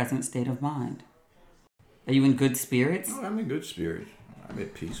describe your present state of mind? Are you in good spirits? Oh, I'm in good spirits. I'm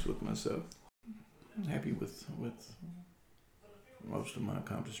at peace with myself. I'm happy with most of my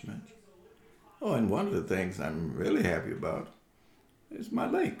accomplishments. Oh, and one of the things I'm really happy about It's my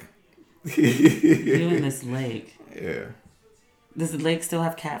lake. You in this lake. Yeah. Does the lake still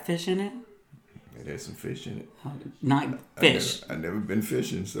have catfish in it? It has some fish in it. Oh, not fish. I've never been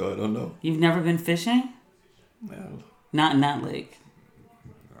fishing, so I don't know. You've never been fishing? Well, not in that lake.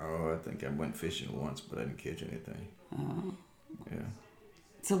 Oh, I think I went fishing once, but I didn't catch anything. Oh. Yeah.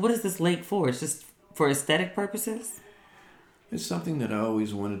 So what is this lake for? It's just for aesthetic purposes? It's something that I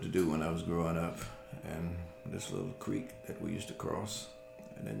always wanted to do when I was growing up. And this little creek that we used to cross.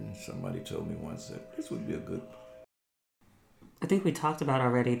 And then somebody told me once that this would be a good... I think we talked about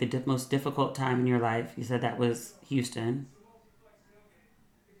already the most difficult time in your life. You said that was Houston.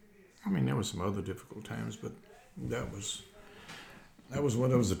 I mean, there were some other difficult times, but that was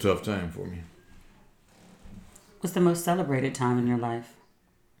a tough time for me. What's the most celebrated time in your life?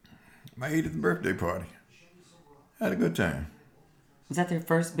 My 80th birthday party. I had a good time. Was that their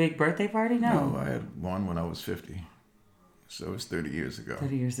first big birthday party? No, I had one when I was 50. So it was 30 years ago.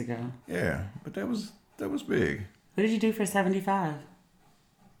 30 years ago. Yeah, but that was big. What did you do for 75?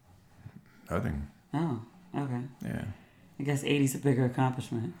 Nothing. Oh, okay. Yeah. I guess 80's a bigger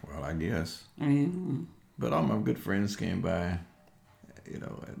accomplishment. Well, I guess. I mean... But all my good friends came by,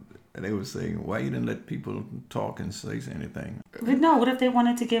 and they were saying, why you didn't let people talk and say anything? But no, what if they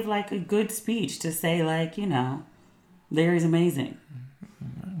wanted to give, like, a good speech to say, like, Larry's amazing?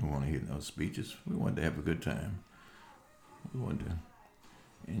 I don't want to hear no speeches. We wanted to have a good time. We wanted to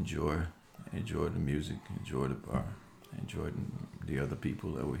enjoy the music, enjoy the bar, enjoy the other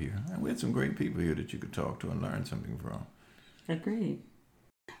people that were here. And we had some great people here that you could talk to and learn something from. Agreed.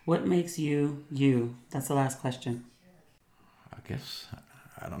 What makes you you? That's the last question. I guess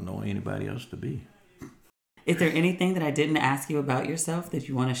I don't know anybody else to be. Is there anything that I didn't ask you about yourself that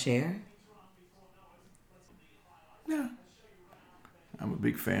you want to share? Yeah. I'm a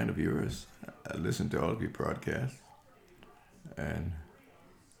big fan of yours. I listen to all of your podcasts. And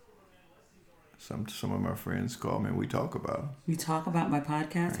some of my friends call me and we talk about them. You talk about my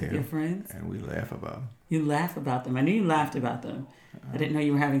podcast with your friends? And we laugh about them. You laugh about them. I knew you laughed about them. I didn't know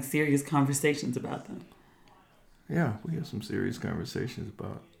you were having serious conversations about them. Yeah, we have some serious conversations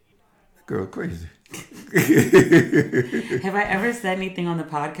about that girl crazy. Have I ever said anything on the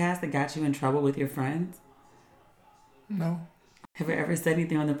podcast that got you in trouble with your friends? No. Have I ever said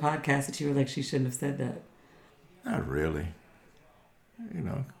anything on the podcast that you were like, she shouldn't have said that? Not really.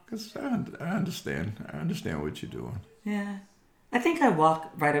 Because I understand. I understand what you're doing. Yeah. I think I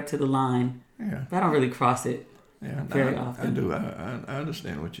walk right up to the line. Yeah. But I don't really cross it very often. I do. I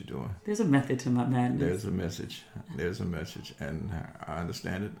understand what you're doing. There's a method to my madness. There's a message. And I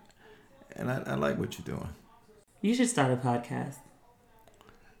understand it. And I like what you're doing. You should start a podcast.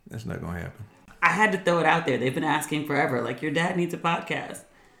 That's not going to happen. I had to throw it out there. They've been asking forever. Like, your dad needs a podcast.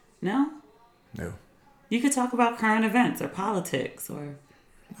 No? No. You could talk about current events or politics or...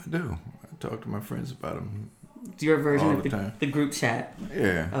 I do. I talk to my friends about them. Your version all of the time. The group chat.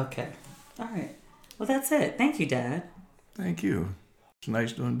 Yeah. Okay. All right. Well, that's it. Thank you, Dad. Thank you. It's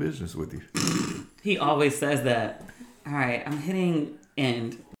nice doing business with you. He always says that. All right. I'm hitting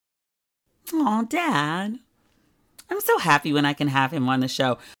end. Oh, Dad. I'm so happy when I can have him on the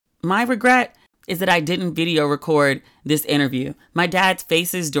show. My regret is that I didn't video record this interview. My dad's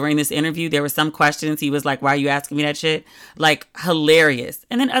faces during this interview, there were some questions. He was like, why are you asking me that shit? Like, hilarious.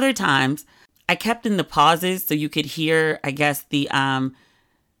 And then other times, I kept in the pauses so you could hear, I guess, the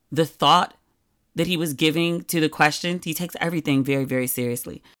thought that he was giving to the questions. He takes everything very, very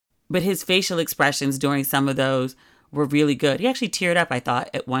seriously. But his facial expressions during some of those were really good. He actually teared up, I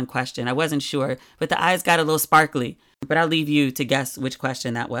thought, at one question. I wasn't sure, but the eyes got a little sparkly. But I'll leave you to guess which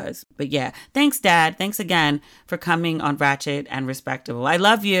question that was. But yeah, thanks, Dad. Thanks again for coming on Ratchet and Respectable. I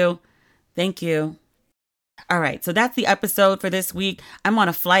love you. Thank you. All right, so that's the episode for this week. I'm on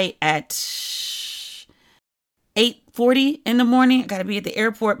a flight at 8:40 in the morning. I got to be at the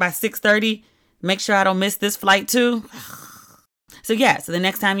airport by 6:30. Make sure I don't miss this flight too. So yeah, so the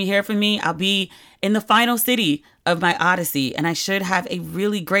next time you hear from me, I'll be in the final city of my odyssey. And I should have a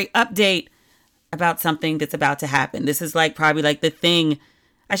really great update about something that's about to happen. This is probably the thing.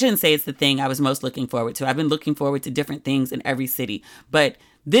 I shouldn't say it's the thing I was most looking forward to. I've been looking forward to different things in every city. But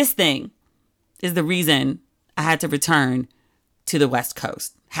this thing is the reason I had to return to the West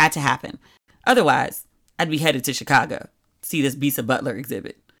Coast. Had to happen. Otherwise, I'd be headed to Chicago. See this Bisa Butler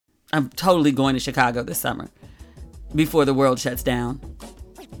exhibit. I'm totally going to Chicago this summer before the world shuts down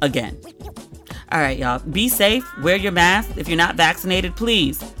again. All right, y'all. Be safe. Wear your mask. If you're not vaccinated,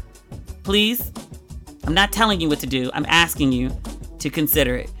 please. Please. I'm not telling you what to do. I'm asking you to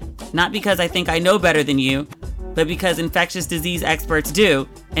consider it. Not because I think I know better than you, but because infectious disease experts do,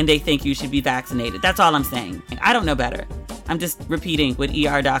 and they think you should be vaccinated. That's all I'm saying. I don't know better. I'm just repeating what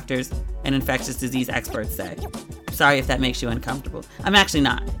ER doctors and infectious disease experts say. Sorry if that makes you uncomfortable. I'm actually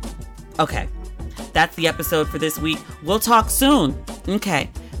not. Okay, that's the episode for this week. We'll talk soon. Okay,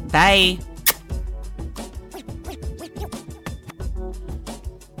 bye.